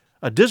students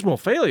a dismal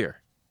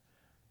failure.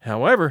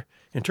 However,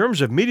 in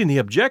terms of meeting the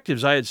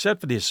objectives I had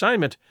set for the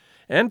assignment,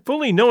 and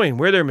fully knowing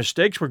where their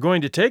mistakes were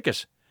going to take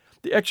us,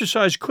 the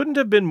exercise couldn't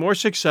have been more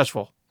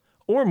successful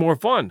or more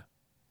fun.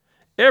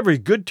 Every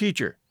good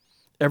teacher,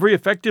 every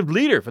effective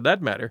leader for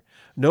that matter,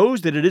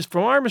 knows that it is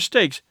from our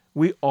mistakes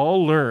we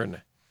all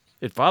learn.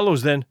 It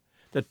follows, then,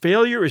 that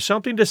failure is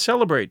something to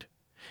celebrate.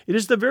 It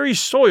is the very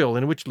soil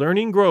in which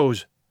learning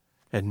grows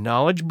and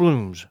knowledge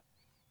blooms.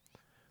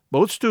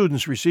 Both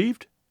students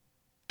received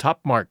top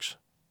marks.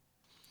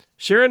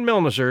 Sharon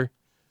Melniser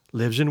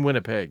lives in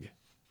Winnipeg.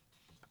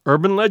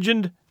 Urban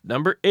legend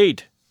number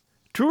 8.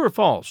 True or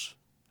false?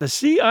 The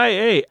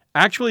CIA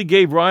actually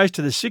gave rise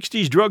to the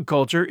 60s drug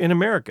culture in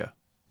America.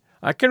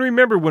 I can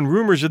remember when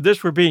rumors of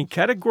this were being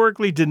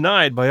categorically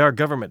denied by our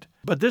government.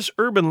 But this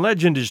urban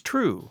legend is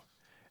true.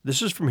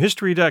 This is from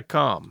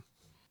History.com.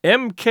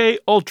 MK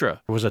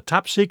Ultra was a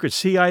top-secret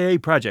CIA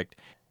project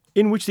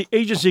in which the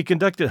agency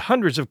conducted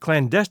hundreds of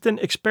clandestine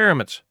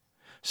experiments,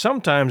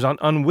 sometimes on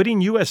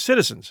unwitting U.S.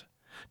 citizens,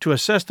 to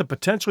assess the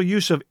potential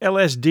use of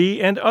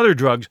LSD and other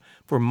drugs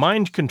for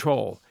mind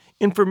control,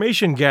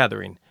 information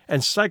gathering,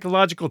 and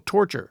psychological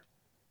torture.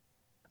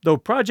 Though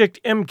Project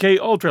MK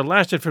Ultra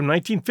lasted from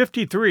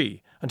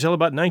 1953 until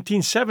about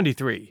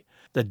 1973,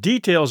 the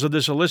details of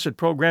this illicit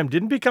program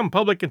didn't become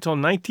public until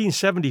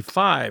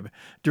 1975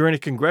 during a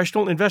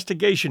congressional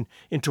investigation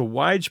into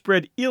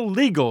widespread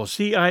illegal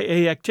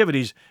CIA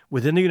activities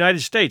within the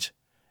United States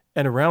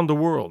and around the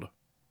world.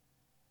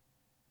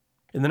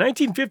 In the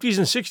 1950s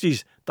and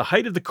 60s, the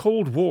height of the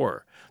Cold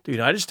War, the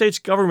United States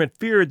government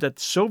feared that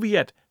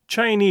Soviet,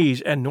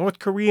 Chinese, and North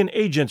Korean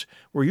agents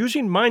were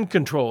using mind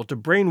control to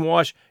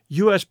brainwash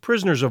U.S.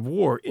 prisoners of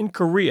war in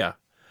Korea.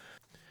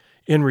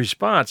 In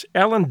response,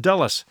 Allen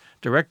Dulles,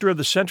 director of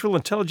the Central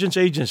Intelligence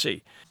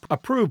Agency,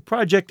 approved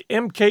Project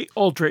MK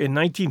Ultra in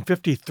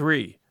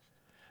 1953.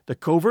 The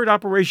covert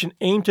operation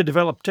aimed to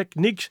develop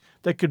techniques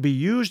that could be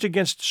used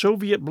against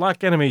Soviet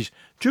bloc enemies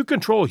to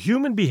control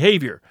human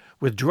behavior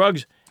with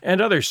drugs and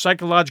other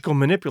psychological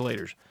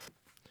manipulators.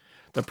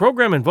 The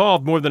program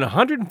involved more than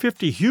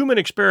 150 human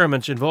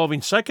experiments involving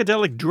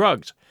psychedelic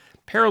drugs,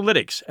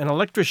 paralytics, and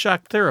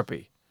electroshock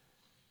therapy.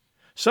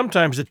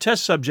 Sometimes the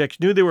test subjects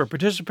knew they were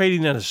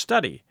participating in a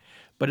study,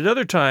 but at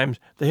other times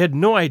they had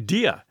no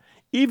idea,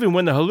 even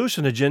when the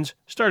hallucinogens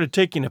started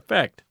taking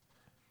effect.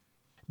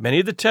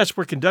 Many of the tests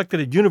were conducted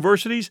at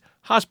universities,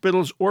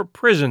 hospitals, or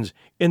prisons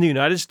in the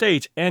United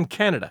States and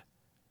Canada.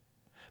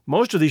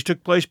 Most of these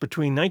took place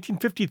between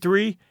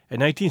 1953 and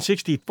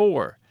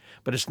 1964,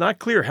 but it's not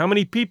clear how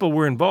many people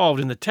were involved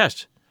in the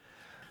tests.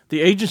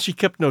 The agency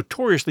kept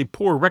notoriously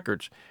poor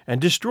records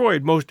and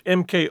destroyed most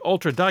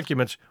MK-Ultra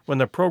documents when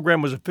the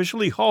program was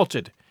officially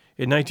halted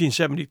in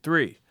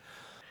 1973.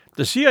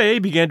 The CIA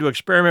began to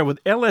experiment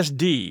with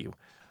LSD,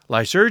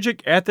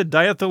 lysergic acid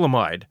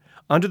diethylamide,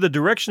 under the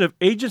direction of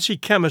agency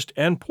chemist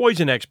and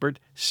poison expert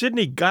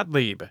Sidney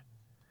Gottlieb.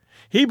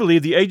 He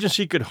believed the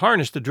agency could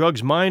harness the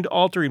drug's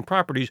mind-altering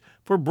properties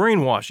for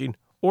brainwashing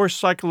or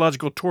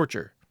psychological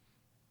torture.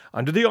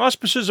 Under the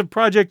auspices of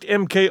Project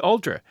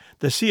MK-Ultra,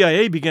 the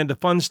CIA began to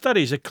fund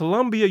studies at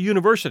Columbia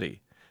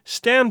University,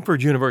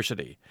 Stanford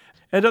University,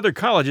 and other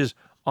colleges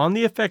on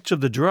the effects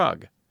of the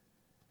drug.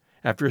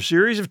 After a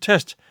series of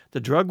tests,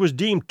 the drug was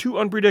deemed too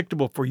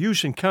unpredictable for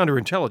use in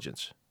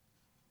counterintelligence.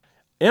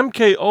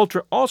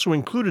 MK-Ultra also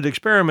included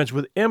experiments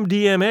with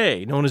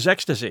MDMA, known as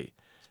ecstasy,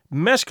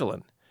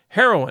 mescaline,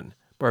 heroin,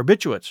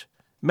 barbiturates,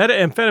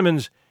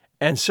 methamphetamines,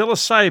 and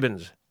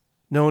psilocybins,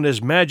 known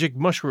as magic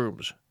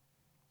mushrooms.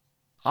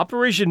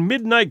 Operation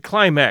Midnight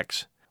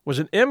Climax was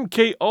an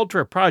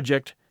MK-Ultra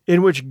project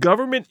in which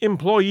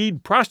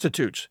government-employed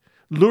prostitutes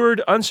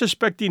lured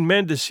unsuspecting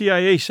men to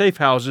CIA safe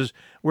houses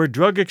where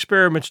drug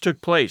experiments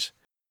took place.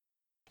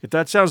 If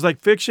that sounds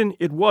like fiction,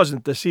 it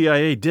wasn't. The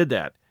CIA did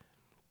that.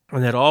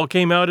 And that all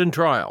came out in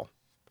trial.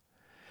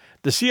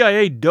 The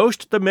CIA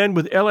dosed the men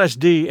with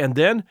LSD and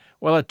then,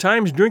 while at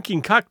times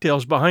drinking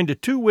cocktails behind a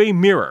two-way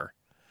mirror,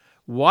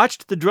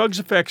 watched the drug's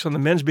effects on the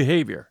men's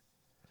behavior.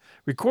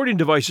 Recording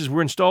devices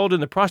were installed in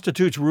the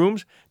prostitutes'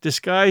 rooms,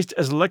 disguised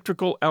as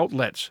electrical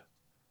outlets.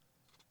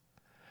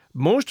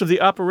 Most of the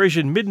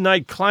Operation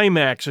Midnight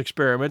Climax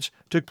experiments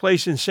took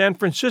place in San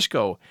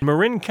Francisco,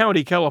 Marin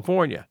County,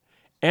 California,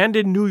 and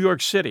in New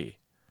York City.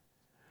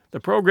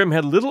 The program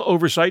had little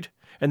oversight,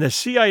 and the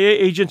CIA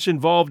agents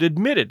involved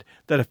admitted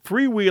that a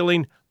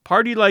freewheeling,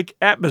 party-like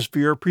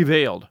atmosphere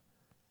prevailed.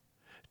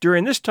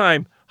 During this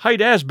time,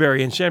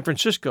 Haight-Ashbury in San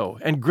Francisco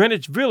and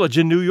Greenwich Village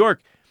in New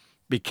York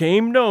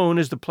became known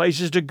as the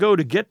places to go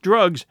to get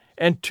drugs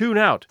and tune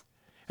out,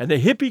 and the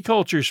hippie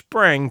culture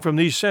sprang from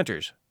these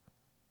centers.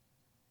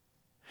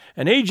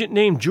 An agent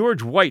named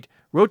George White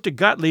wrote to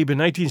Gottlieb in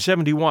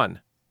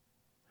 1971,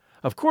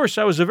 "Of course,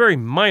 I was a very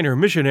minor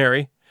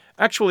missionary,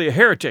 actually a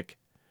heretic,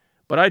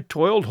 but I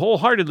toiled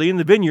wholeheartedly in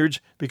the vineyards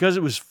because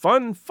it was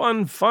fun,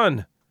 fun,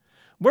 fun.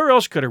 Where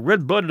else could a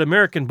red-blooded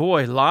American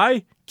boy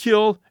lie,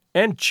 kill,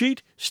 and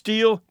cheat,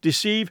 steal,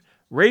 deceive,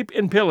 rape,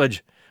 and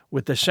pillage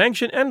with the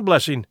sanction and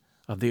blessing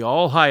of the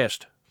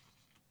All-Highest?"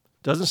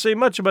 Doesn't say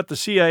much about the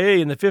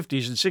CIA in the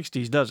 50s and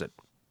 60s, does it?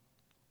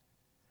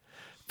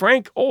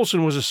 Frank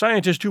Olson was a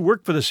scientist who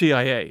worked for the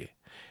CIA.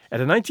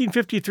 At a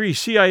 1953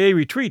 CIA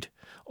retreat,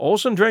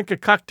 Olson drank a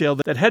cocktail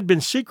that had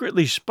been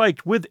secretly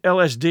spiked with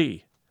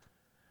LSD.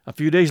 A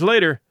few days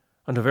later,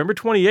 on November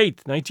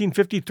 28,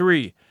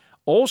 1953,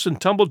 Olson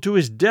tumbled to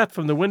his death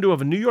from the window of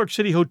a New York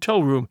City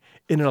hotel room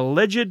in an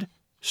alleged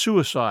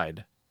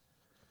suicide.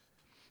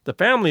 The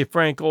family of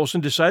Frank Olson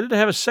decided to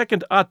have a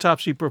second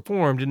autopsy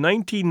performed in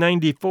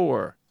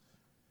 1994.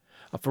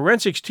 A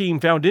forensics team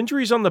found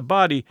injuries on the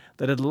body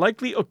that had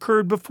likely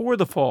occurred before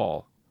the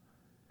fall.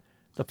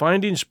 The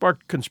findings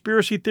sparked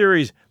conspiracy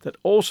theories that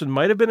Olson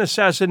might have been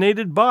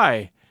assassinated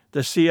by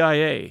the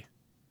CIA.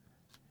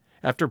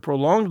 After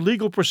prolonged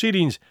legal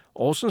proceedings,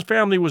 Olson's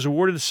family was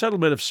awarded a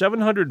settlement of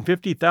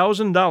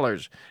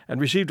 $750,000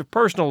 and received a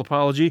personal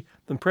apology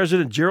from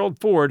President Gerald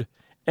Ford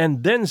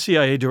and then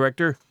CIA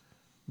Director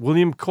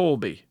William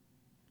Colby.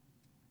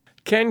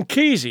 Ken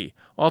Kesey,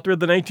 author of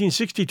the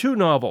 1962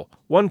 novel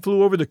One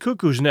Flew Over the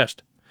Cuckoo's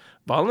Nest,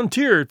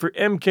 volunteered for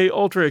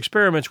MK-Ultra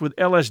experiments with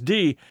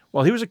LSD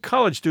while he was a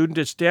college student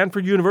at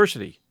Stanford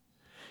University.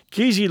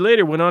 Kesey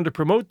later went on to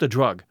promote the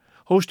drug,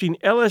 hosting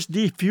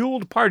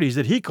LSD-fueled parties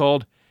that he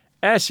called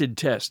acid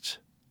tests.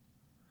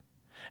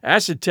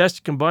 Acid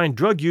tests combined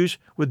drug use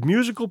with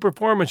musical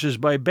performances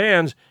by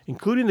bands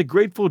including the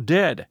Grateful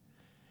Dead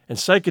and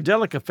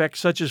psychedelic effects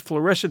such as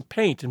fluorescent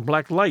paint and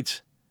black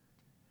lights.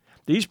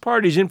 These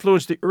parties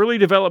influenced the early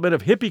development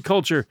of hippie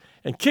culture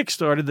and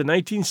kick-started the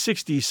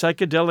 1960s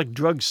psychedelic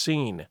drug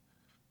scene.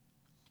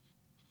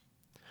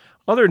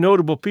 Other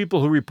notable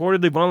people who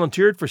reportedly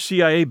volunteered for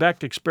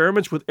CIA-backed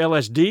experiments with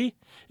LSD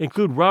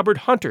include Robert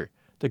Hunter,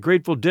 the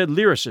Grateful Dead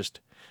lyricist,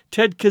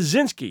 Ted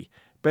Kaczynski,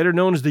 better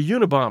known as the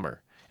Unabomber,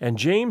 and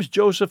James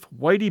Joseph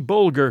Whitey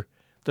Bulger,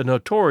 the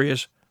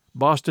notorious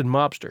Boston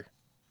mobster.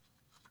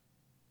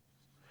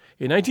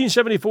 In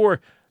 1974,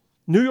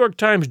 New York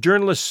Times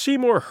journalist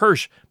Seymour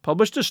Hersh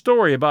published a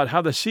story about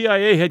how the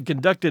CIA had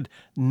conducted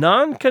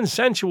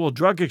non-consensual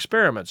drug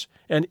experiments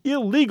and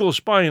illegal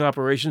spying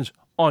operations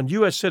on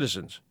U.S.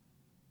 citizens.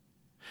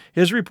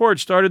 His report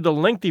started the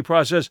lengthy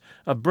process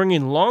of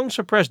bringing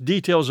long-suppressed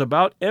details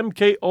about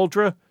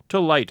MK-Ultra to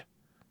light.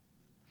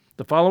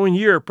 The following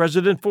year,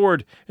 President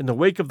Ford, in the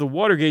wake of the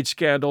Watergate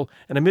scandal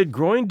and amid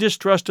growing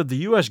distrust of the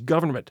U.S.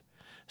 government,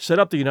 set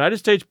up the United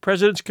States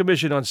President's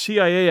Commission on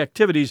CIA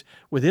Activities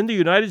within the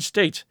United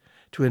States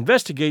to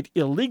investigate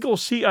illegal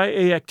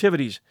CIA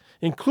activities,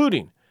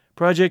 including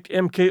Project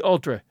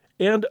MKUltra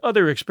and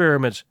other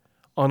experiments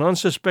on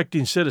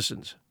unsuspecting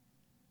citizens.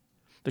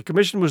 The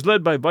commission was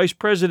led by Vice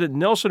President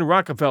Nelson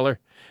Rockefeller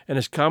and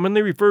is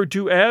commonly referred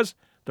to as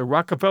the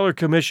Rockefeller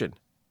Commission.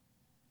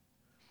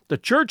 The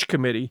Church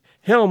Committee,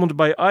 helmed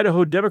by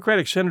Idaho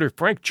Democratic Senator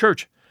Frank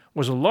Church,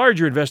 was a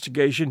larger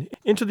investigation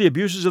into the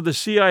abuses of the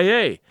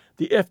CIA,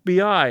 the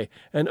FBI,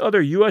 and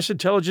other U.S.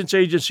 intelligence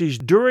agencies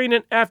during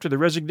and after the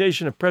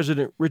resignation of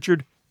President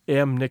Richard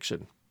M.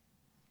 Nixon.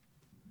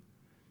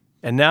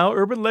 And now,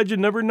 urban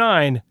legend number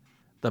 9,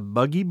 the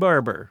Buggy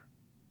Barber.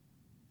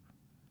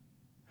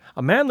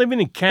 A man living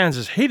in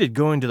Kansas hated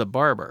going to the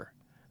barber.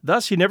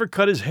 Thus, he never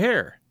cut his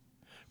hair.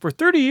 For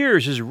 30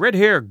 years, his red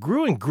hair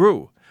grew and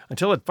grew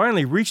until it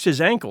finally reached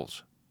his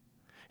ankles.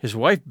 His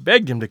wife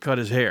begged him to cut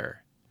his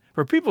hair,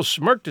 for people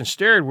smirked and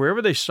stared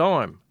wherever they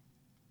saw him.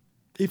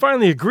 He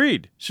finally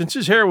agreed, since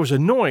his hair was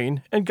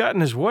annoying and got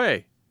in his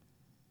way.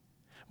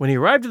 When he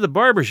arrived at the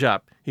barber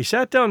shop, he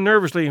sat down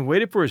nervously and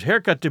waited for his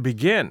haircut to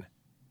begin.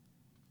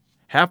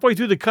 Halfway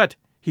through the cut,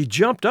 he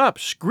jumped up,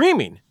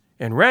 screaming,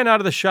 and ran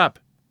out of the shop.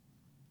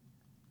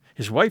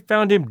 His wife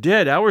found him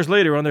dead hours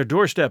later on their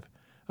doorstep,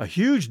 a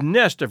huge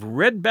nest of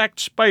red-backed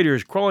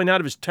spiders crawling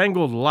out of his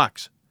tangled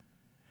locks.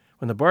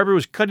 When the barber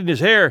was cutting his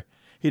hair,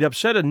 he'd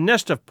upset a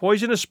nest of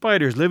poisonous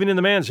spiders living in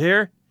the man's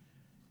hair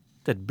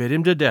that bit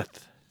him to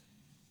death.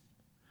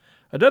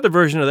 Another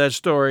version of that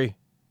story.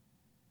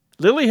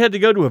 Lily had to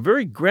go to a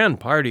very grand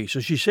party, so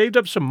she saved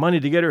up some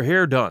money to get her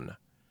hair done.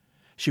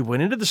 She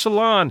went into the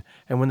salon,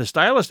 and when the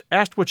stylist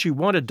asked what she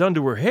wanted done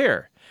to her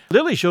hair,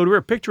 Lily showed her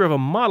a picture of a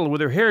model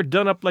with her hair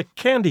done up like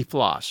candy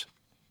floss.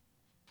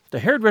 The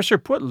hairdresser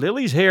put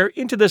Lily's hair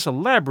into this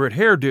elaborate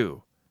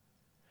hairdo.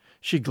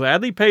 She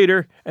gladly paid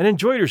her and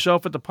enjoyed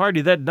herself at the party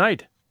that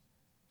night.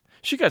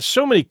 She got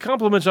so many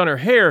compliments on her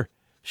hair,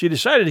 she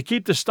decided to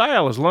keep the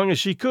style as long as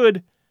she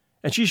could,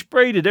 and she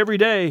sprayed it every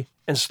day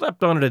and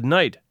slept on it at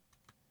night.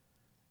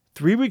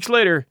 3 weeks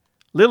later,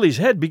 Lily's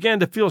head began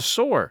to feel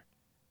sore.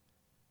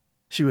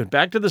 She went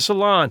back to the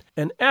salon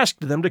and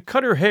asked them to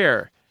cut her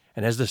hair,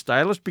 and as the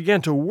stylist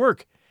began to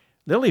work,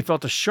 Lily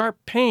felt a sharp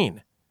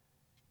pain.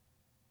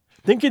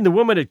 Thinking the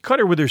woman had cut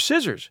her with her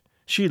scissors,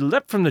 she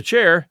leapt from the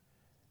chair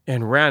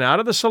and ran out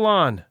of the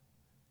salon.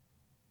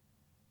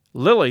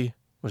 Lily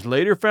was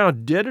later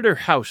found dead at her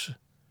house.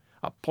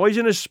 A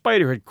poisonous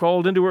spider had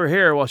crawled into her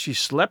hair while she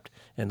slept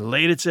and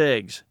laid its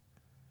eggs.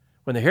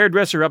 When the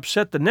hairdresser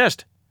upset the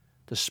nest,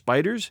 the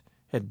spiders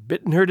had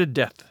bitten her to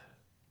death.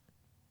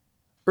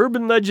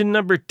 Urban legend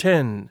number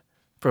 10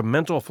 from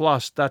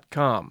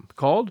mentalfloss.com,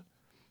 called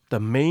The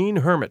Maine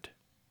Hermit.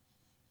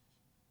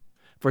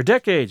 For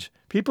decades,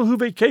 people who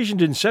vacationed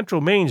in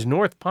central Maine's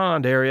North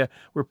Pond area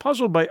were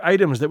puzzled by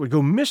items that would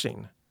go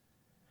missing.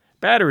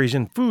 Batteries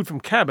and food from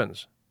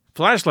cabins,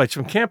 flashlights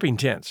from camping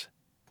tents.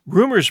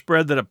 Rumors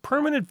spread that a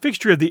permanent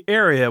fixture of the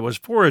area was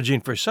foraging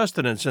for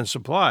sustenance and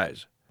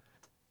supplies.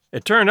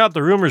 It turned out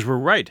the rumors were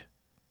right.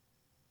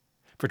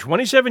 For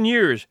 27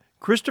 years,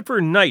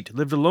 Christopher Knight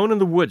lived alone in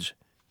the woods,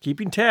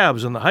 keeping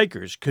tabs on the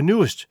hikers,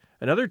 canoeists,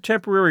 and other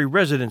temporary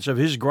residents of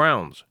his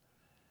grounds.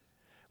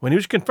 When he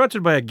was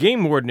confronted by a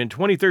game warden in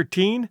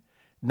 2013,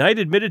 Knight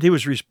admitted he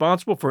was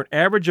responsible for an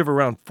average of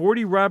around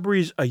 40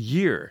 robberies a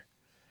year.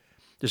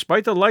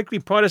 Despite the likely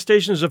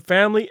protestations of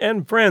family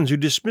and friends who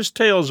dismissed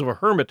tales of a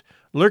hermit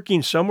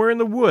lurking somewhere in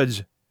the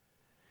woods,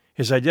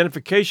 his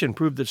identification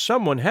proved that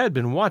someone had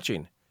been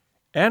watching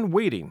and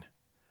waiting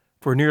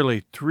for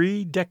nearly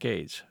 3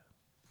 decades.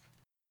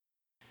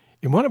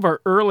 In one of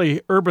our early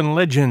urban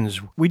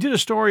legends, we did a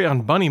story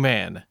on Bunny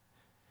Man.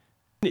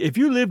 If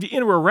you lived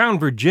in or around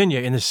Virginia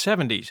in the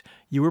 70s,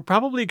 you were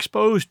probably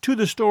exposed to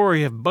the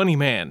story of Bunny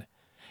Man.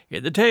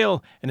 In the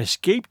tale, an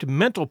escaped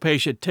mental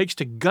patient takes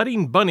to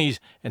gutting bunnies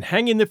and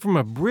hanging them from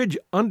a bridge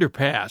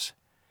underpass.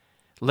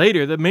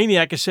 Later, the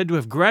maniac is said to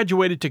have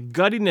graduated to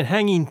gutting and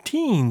hanging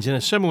teens in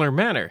a similar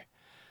manner.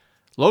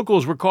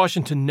 Locals were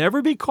cautioned to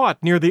never be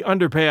caught near the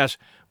underpass,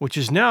 which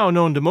is now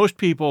known to most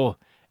people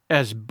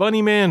as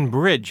Bunny Man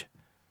Bridge,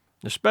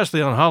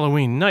 especially on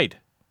Halloween night.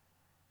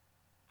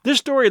 This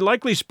story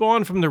likely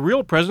spawned from the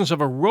real presence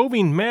of a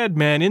roving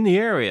madman in the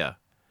area.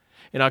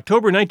 In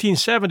October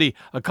 1970,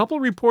 a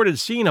couple reported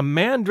seeing a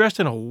man dressed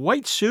in a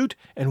white suit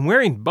and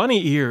wearing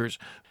bunny ears,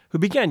 who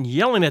began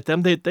yelling at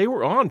them that they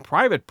were on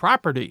private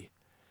property.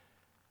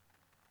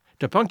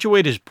 To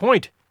punctuate his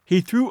point,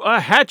 he threw a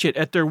hatchet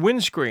at their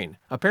windscreen,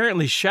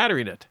 apparently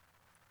shattering it.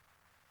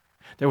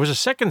 There was a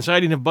second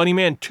sighting of Bunny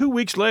Man 2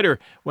 weeks later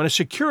when a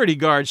security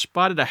guard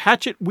spotted a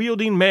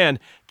hatchet-wielding man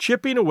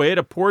chipping away at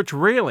a porch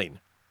railing.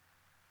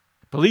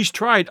 Police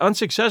tried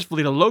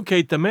unsuccessfully to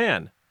locate the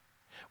man.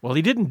 While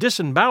he didn't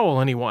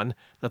disembowel anyone,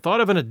 the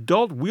thought of an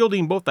adult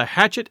wielding both a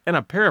hatchet and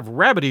a pair of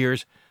rabbit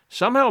ears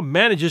somehow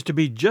manages to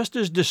be just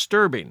as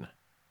disturbing.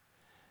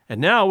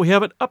 And now we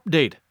have an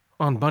update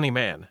on Bunny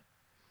Man.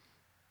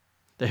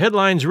 The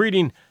headline's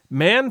reading,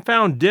 "Man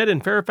Found Dead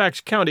in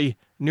Fairfax County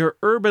Near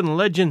Urban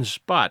Legend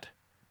Spot."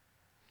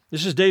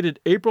 This is dated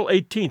April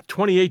 18,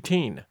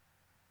 2018.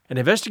 An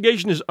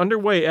investigation is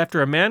underway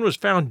after a man was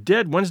found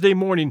dead Wednesday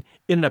morning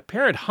in an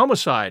apparent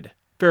homicide,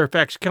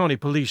 Fairfax County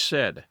Police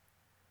said.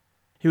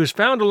 He was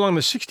found along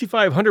the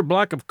 6500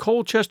 block of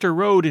Colchester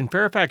Road in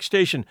Fairfax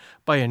Station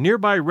by a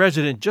nearby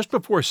resident just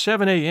before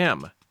 7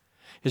 a.m.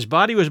 His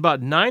body was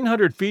about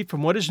 900 feet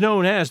from what is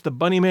known as the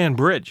Bunnyman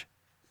Bridge.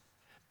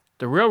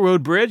 The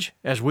railroad bridge,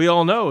 as we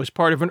all know, is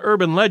part of an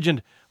urban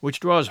legend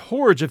which draws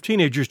hordes of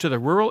teenagers to the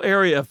rural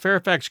area of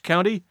Fairfax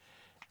County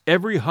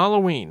every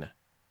Halloween.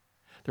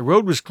 The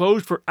road was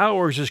closed for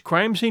hours as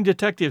crime scene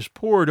detectives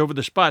pored over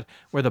the spot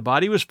where the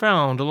body was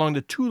found along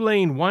the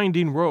two-lane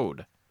winding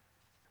road.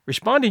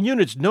 Responding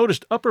units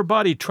noticed upper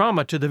body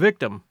trauma to the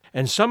victim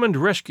and summoned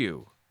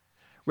rescue.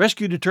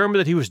 Rescue determined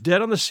that he was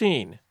dead on the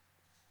scene.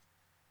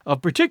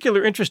 Of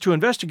particular interest to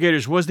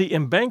investigators was the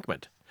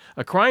embankment.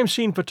 A crime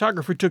scene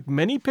photographer took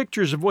many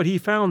pictures of what he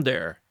found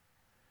there.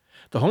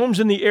 The homes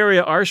in the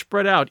area are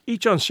spread out,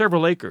 each on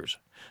several acres.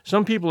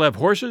 Some people have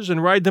horses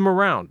and ride them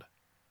around.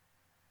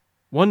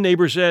 One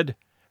neighbor said,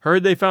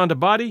 "Heard they found a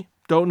body,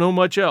 don't know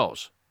much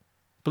else."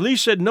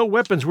 Police said no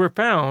weapons were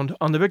found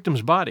on the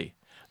victim's body.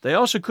 They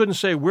also couldn't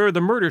say where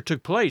the murder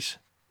took place.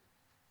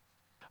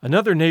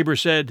 Another neighbor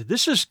said,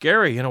 "This is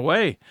scary in a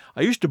way.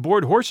 I used to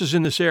board horses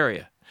in this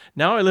area.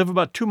 Now I live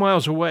about 2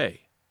 miles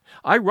away.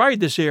 I ride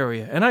this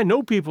area, and I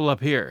know people up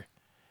here.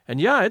 And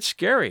yeah, it's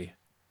scary.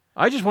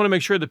 I just want to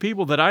make sure the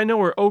people that I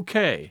know are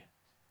okay,"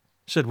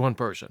 said one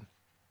person.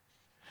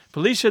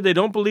 Police said they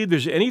don't believe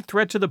there's any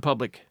threat to the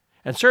public,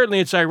 and certainly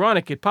it's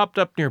ironic it popped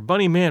up near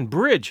Bunnyman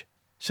Bridge,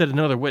 said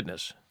another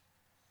witness.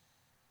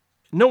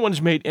 No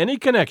one's made any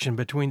connection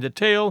between the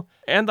tale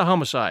and the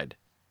homicide.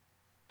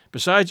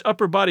 Besides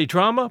upper body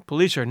trauma,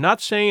 police are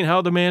not saying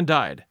how the man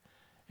died,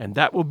 and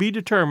that will be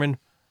determined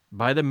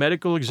by the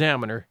medical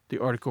examiner, the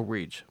article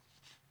reads.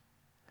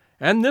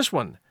 And this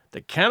one,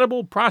 The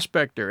Cannibal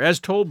Prospector, as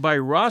told by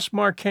Ross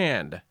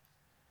Marquand.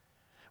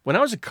 When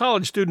I was a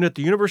college student at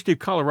the University of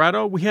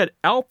Colorado, we had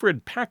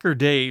Alfred Packer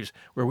Days,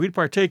 where we'd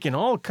partake in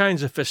all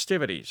kinds of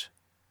festivities.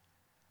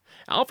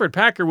 Alfred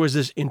Packer was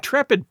this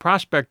intrepid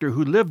prospector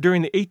who lived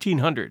during the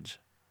 1800s.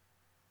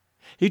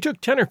 He took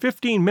 10 or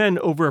 15 men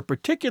over a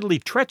particularly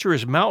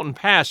treacherous mountain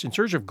pass in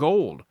search of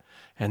gold,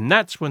 and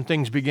that's when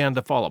things began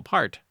to fall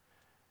apart.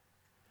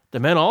 The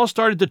men all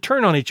started to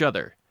turn on each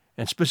other,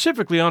 and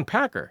specifically on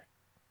Packer.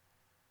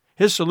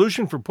 His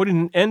solution for putting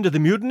an end to the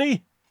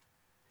mutiny?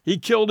 He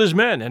killed his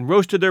men and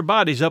roasted their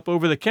bodies up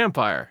over the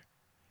campfire,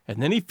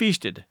 and then he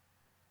feasted.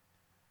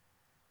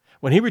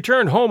 When he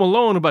returned home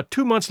alone about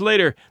 2 months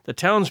later, the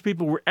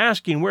townspeople were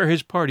asking where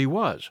his party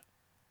was.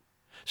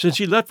 Since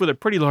he left with a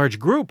pretty large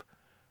group,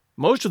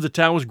 most of the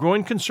town was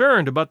growing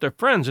concerned about their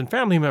friends and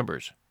family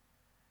members.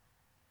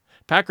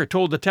 Packer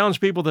told the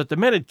townspeople that the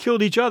men had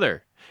killed each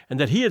other and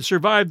that he had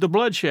survived the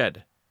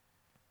bloodshed.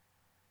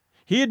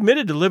 He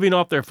admitted to living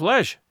off their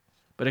flesh,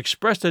 but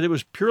expressed that it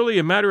was purely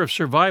a matter of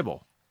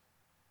survival.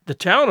 The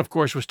town, of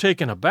course, was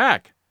taken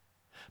aback.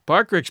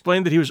 Parker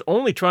explained that he was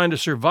only trying to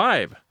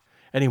survive,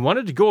 and he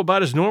wanted to go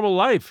about his normal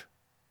life.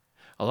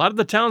 A lot of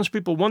the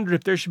townspeople wondered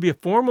if there should be a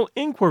formal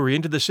inquiry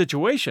into the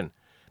situation,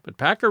 but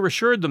Packer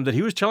assured them that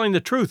he was telling the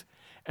truth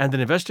and an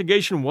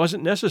investigation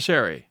wasn't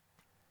necessary.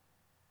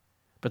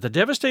 But the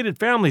devastated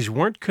families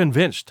weren't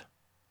convinced.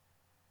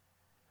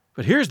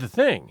 But here's the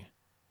thing.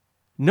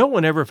 No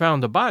one ever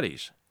found the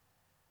bodies.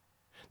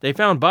 They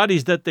found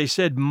bodies that they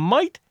said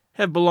might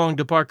have belonged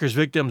to Parker's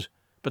victims,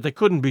 but they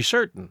couldn't be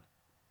certain.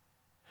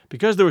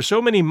 Because there were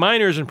so many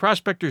miners and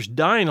prospectors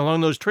dying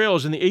along those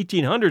trails in the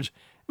 1800s,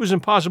 it was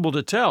impossible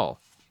to tell.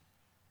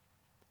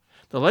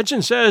 The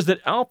legend says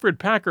that Alfred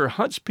Packer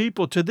hunts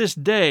people to this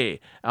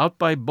day out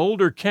by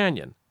Boulder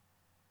Canyon.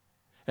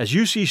 As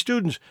UC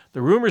students,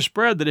 the rumor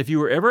spread that if you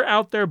were ever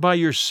out there by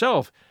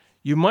yourself,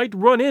 you might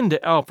run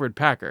into Alfred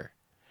Packer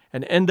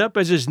and end up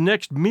as his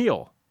next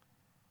meal.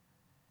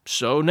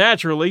 So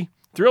naturally,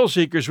 thrill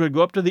seekers would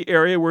go up to the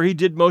area where he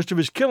did most of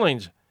his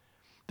killings.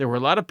 There were a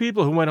lot of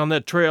people who went on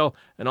that trail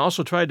and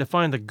also tried to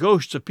find the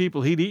ghosts of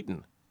people he'd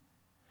eaten.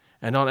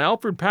 And on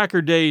Alfred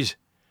Packer Days,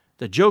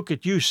 the joke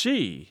at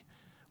UC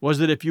was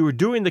that if you were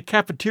doing the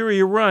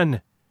cafeteria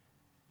run,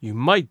 you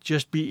might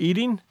just be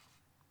eating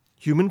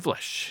human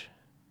flesh.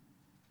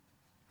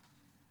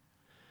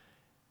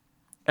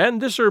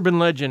 And this urban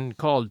legend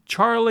called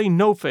Charlie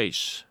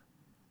No-Face.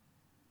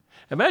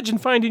 Imagine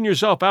finding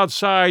yourself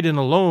outside and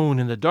alone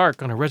in the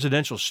dark on a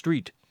residential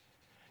street.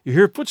 You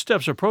hear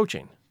footsteps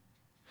approaching.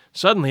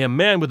 Suddenly, a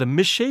man with a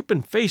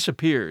misshapen face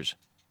appears.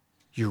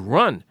 You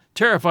run,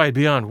 terrified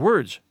beyond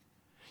words.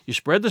 You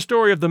spread the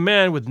story of the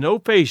man with no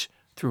face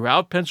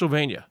throughout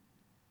Pennsylvania.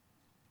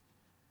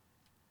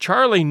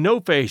 Charlie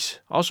No-Face,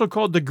 also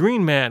called the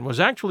Green Man, was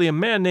actually a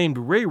man named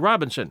Ray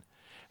Robinson,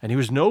 and he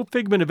was no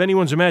figment of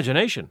anyone's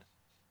imagination.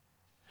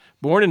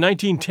 Born in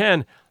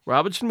 1910,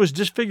 Robinson was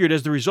disfigured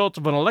as the result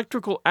of an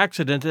electrical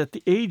accident at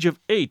the age of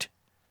 8.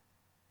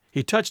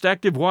 He touched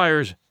active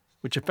wires,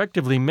 which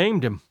effectively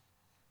maimed him.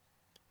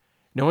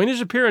 Knowing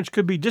his appearance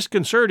could be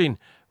disconcerting,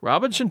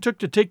 Robinson took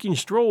to taking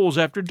strolls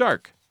after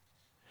dark.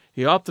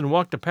 He often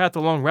walked a path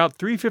along Route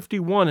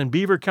 351 in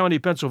Beaver County,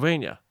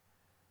 Pennsylvania.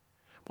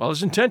 While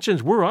his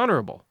intentions were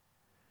honorable,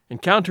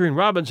 encountering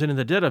Robinson in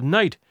the dead of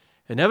night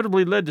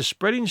inevitably led to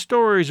spreading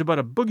stories about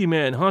a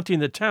boogeyman haunting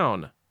the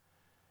town.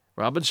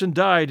 Robinson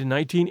died in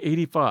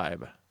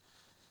 1985.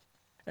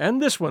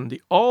 And this one,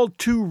 the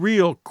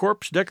all-too-real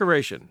corpse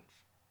decoration.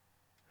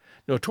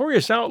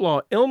 Notorious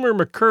outlaw Elmer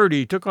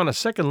McCurdy took on a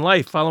second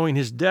life following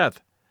his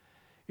death.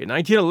 In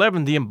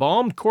 1911, the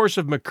embalmed corpse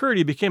of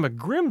McCurdy became a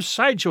grim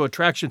sideshow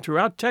attraction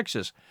throughout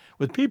Texas,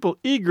 with people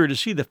eager to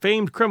see the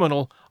famed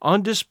criminal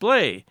on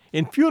display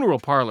in funeral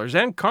parlors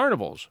and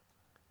carnivals.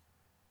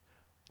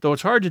 Though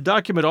it's hard to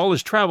document all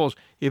his travels,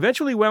 he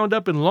eventually wound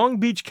up in Long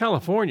Beach,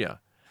 California,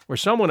 where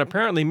someone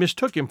apparently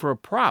mistook him for a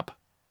prop.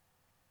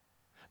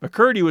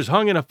 McCurdy was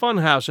hung in a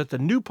funhouse at the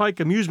New Pike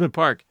Amusement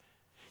Park,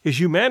 his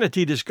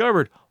humanity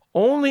discovered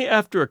only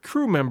after a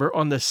crew member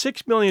on the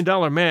 $6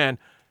 Million Man,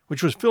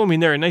 which was filming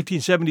there in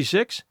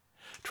 1976,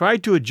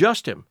 tried to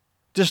adjust him,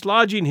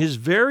 dislodging his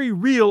very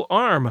real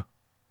arm.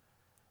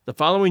 The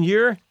following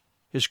year,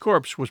 his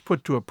corpse was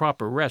put to a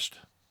proper rest.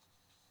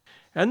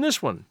 And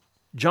this one,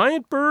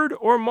 giant bird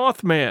or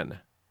Mothman?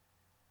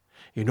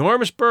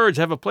 Enormous birds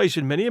have a place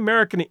in many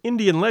American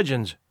Indian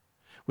legends.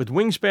 With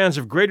wingspans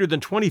of greater than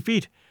 20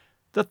 feet,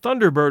 the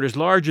thunderbird is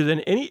larger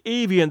than any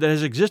avian that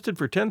has existed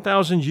for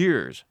 10,000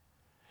 years.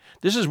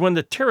 This is when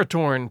the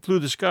Territorn flew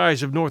the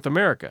skies of North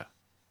America.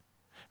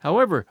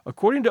 However,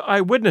 according to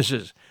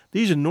eyewitnesses,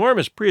 these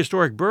enormous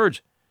prehistoric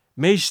birds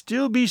may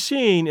still be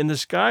seen in the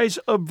skies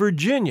of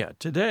Virginia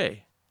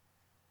today.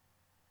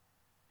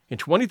 In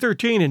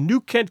 2013, in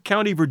New Kent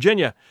County,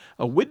 Virginia,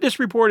 a witness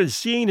reported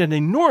seeing an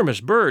enormous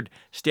bird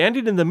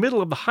standing in the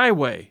middle of the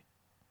highway.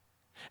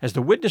 As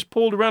the witness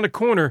pulled around a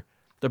corner,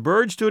 the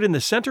bird stood in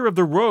the center of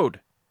the road.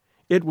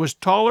 It was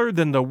taller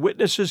than the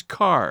witness's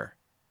car.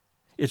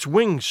 Its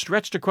wings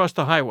stretched across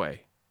the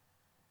highway.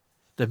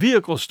 The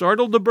vehicle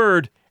startled the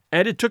bird,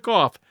 and it took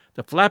off,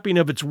 the flapping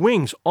of its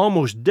wings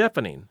almost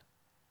deafening.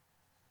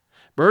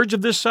 Birds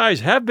of this size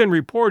have been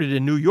reported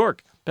in New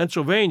York,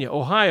 Pennsylvania,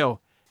 Ohio,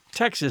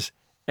 Texas,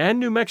 and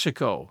New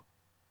Mexico.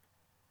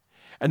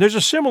 And there's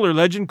a similar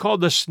legend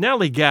called the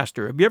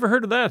snallygaster. Have you ever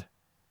heard of that?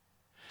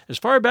 As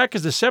far back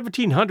as the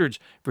 1700s,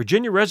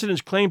 Virginia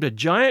residents claimed a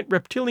giant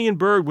reptilian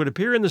bird would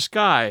appear in the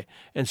sky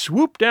and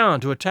swoop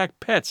down to attack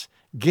pets,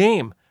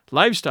 game,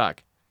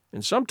 livestock,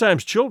 and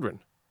sometimes children.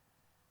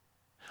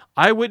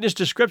 Eyewitness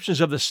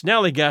descriptions of the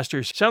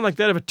snallygaster sound like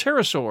that of a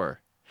pterosaur,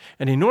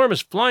 an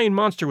enormous flying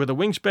monster with a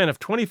wingspan of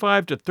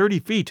 25 to 30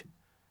 feet,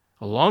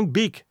 a long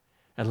beak,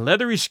 and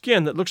leathery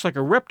skin that looks like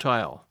a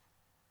reptile.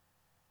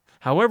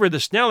 However, the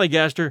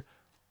snallygaster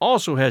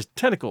also has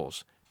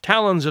tentacles,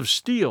 talons of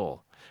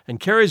steel, and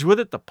carries with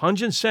it the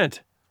pungent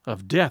scent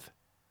of death.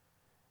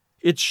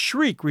 Its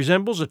shriek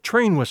resembles a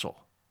train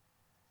whistle.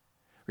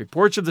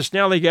 Reports of the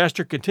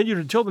snallygaster continued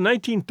until the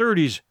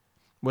 1930s,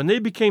 when they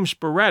became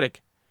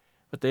sporadic,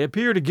 but they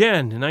appeared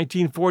again in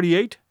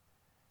 1948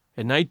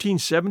 and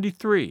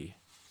 1973.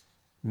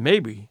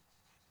 Maybe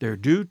they're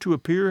due to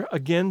appear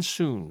again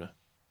soon.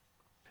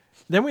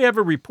 Then we have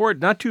a report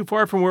not too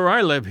far from where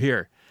I live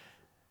here.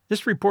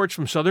 This report's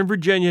from Southern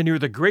Virginia near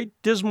the Great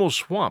Dismal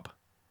Swamp.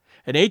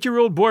 An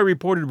 8-year-old boy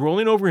reported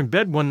rolling over in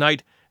bed one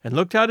night and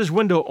looked out his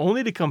window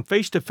only to come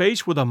face to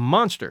face with a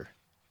monster.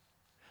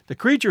 The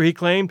creature, he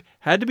claimed,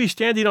 had to be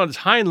standing on its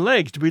hind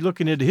legs to be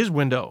looking into his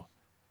window.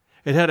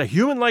 It had a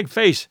human-like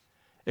face,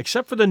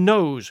 except for the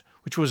nose,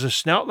 which was a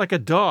snout like a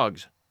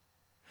dog's.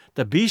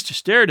 The beast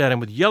stared at him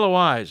with yellow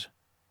eyes.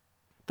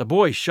 The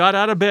boy shot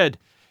out of bed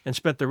and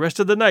spent the rest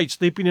of the night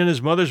sleeping in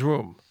his mother's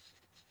room.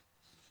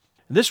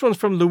 This one's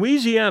from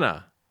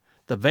Louisiana.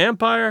 The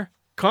vampire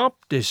Comte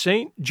de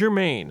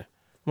Saint-Germain,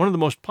 one of the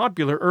most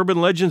popular urban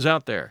legends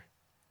out there.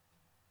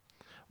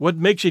 What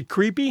makes it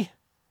creepy?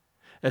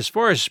 As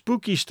far as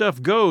spooky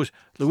stuff goes,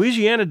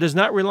 Louisiana does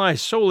not rely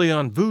solely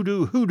on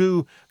voodoo,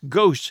 hoodoo,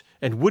 ghosts,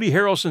 and Woody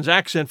Harrelson's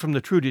accent from The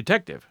True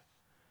Detective.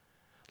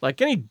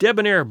 Like any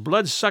debonair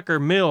bloodsucker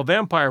male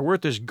vampire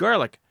worth his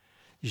garlic,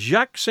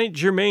 Jacques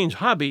Saint-Germain's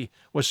hobby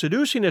was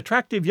seducing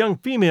attractive young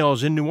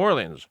females in New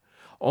Orleans,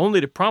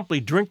 only to promptly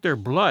drink their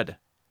blood.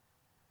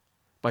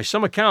 By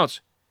some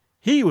accounts,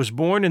 he was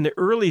born in the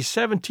early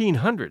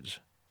 1700s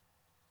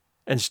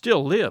and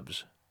still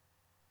lives.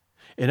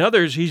 In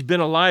others, he's been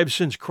alive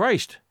since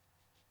Christ.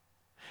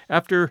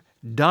 After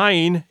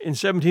dying in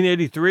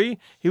 1783,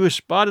 he was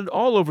spotted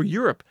all over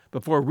Europe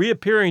before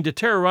reappearing to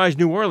terrorize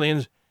New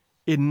Orleans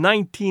in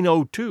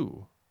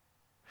 1902.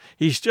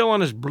 He's still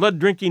on his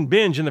blood-drinking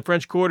binge in the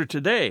French Quarter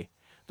today,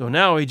 though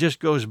now he just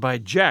goes by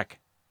Jack.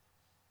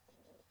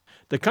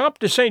 The Comte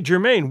de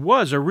Saint-Germain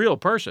was a real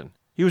person.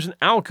 He was an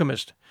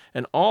alchemist,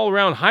 an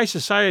all-around high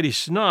society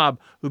snob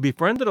who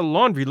befriended a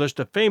laundry list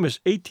of famous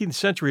 18th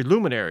century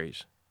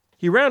luminaries.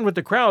 He ran with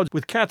the crowds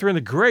with Catherine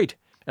the Great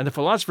and the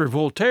philosopher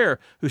Voltaire,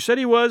 who said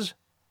he was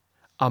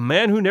a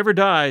man who never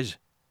dies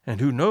and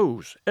who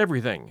knows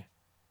everything.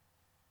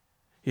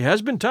 He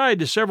has been tied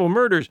to several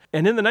murders,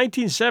 and in the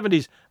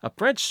 1970s, a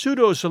French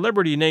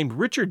pseudo-celebrity named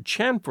Richard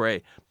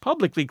Chanfray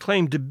publicly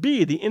claimed to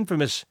be the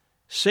infamous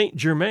Saint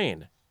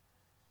Germain.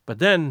 But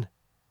then,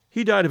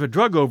 he died of a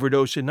drug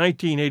overdose in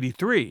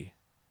 1983.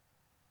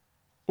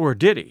 Or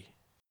did he?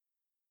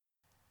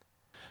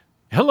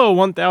 Hello,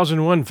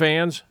 1001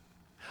 fans.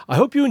 I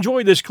hope you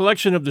enjoyed this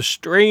collection of the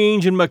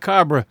strange and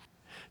macabre.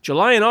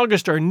 July and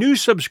August are new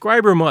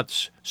subscriber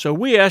months, so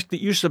we ask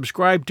that you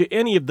subscribe to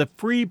any of the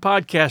free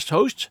podcast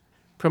hosts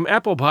from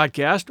Apple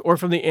Podcast or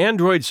from the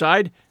Android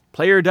side,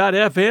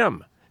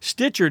 Player.fm,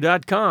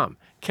 Stitcher.com,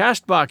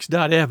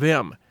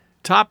 Castbox.fm,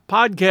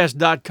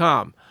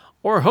 TopPodcast.com,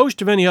 or a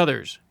host of any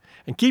others.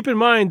 And keep in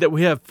mind that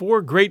we have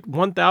 4 great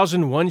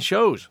 1001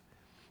 shows.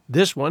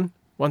 This one,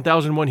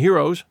 1001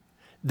 Heroes,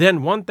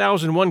 then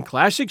 1001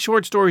 Classic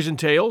Short Stories and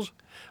Tales,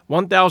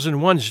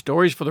 1001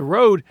 Stories for the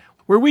Road,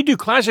 where we do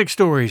classic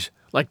stories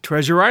like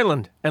Treasure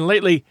Island, and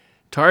lately,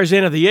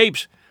 Tarzan of the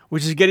Apes,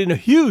 which is getting a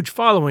huge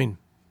following.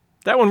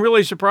 That one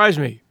really surprised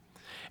me.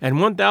 And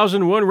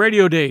 1001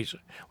 Radio Days,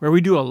 where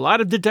we do a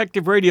lot of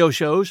detective radio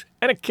shows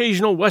and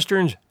occasional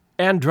westerns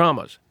and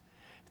dramas.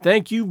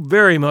 Thank you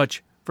very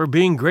much for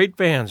being great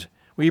fans.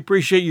 We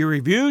appreciate your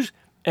reviews,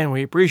 and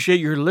we appreciate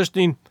your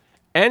listening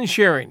and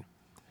sharing.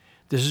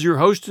 This is your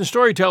host and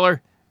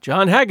storyteller,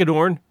 John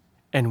Hagedorn,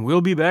 and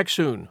we'll be back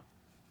soon.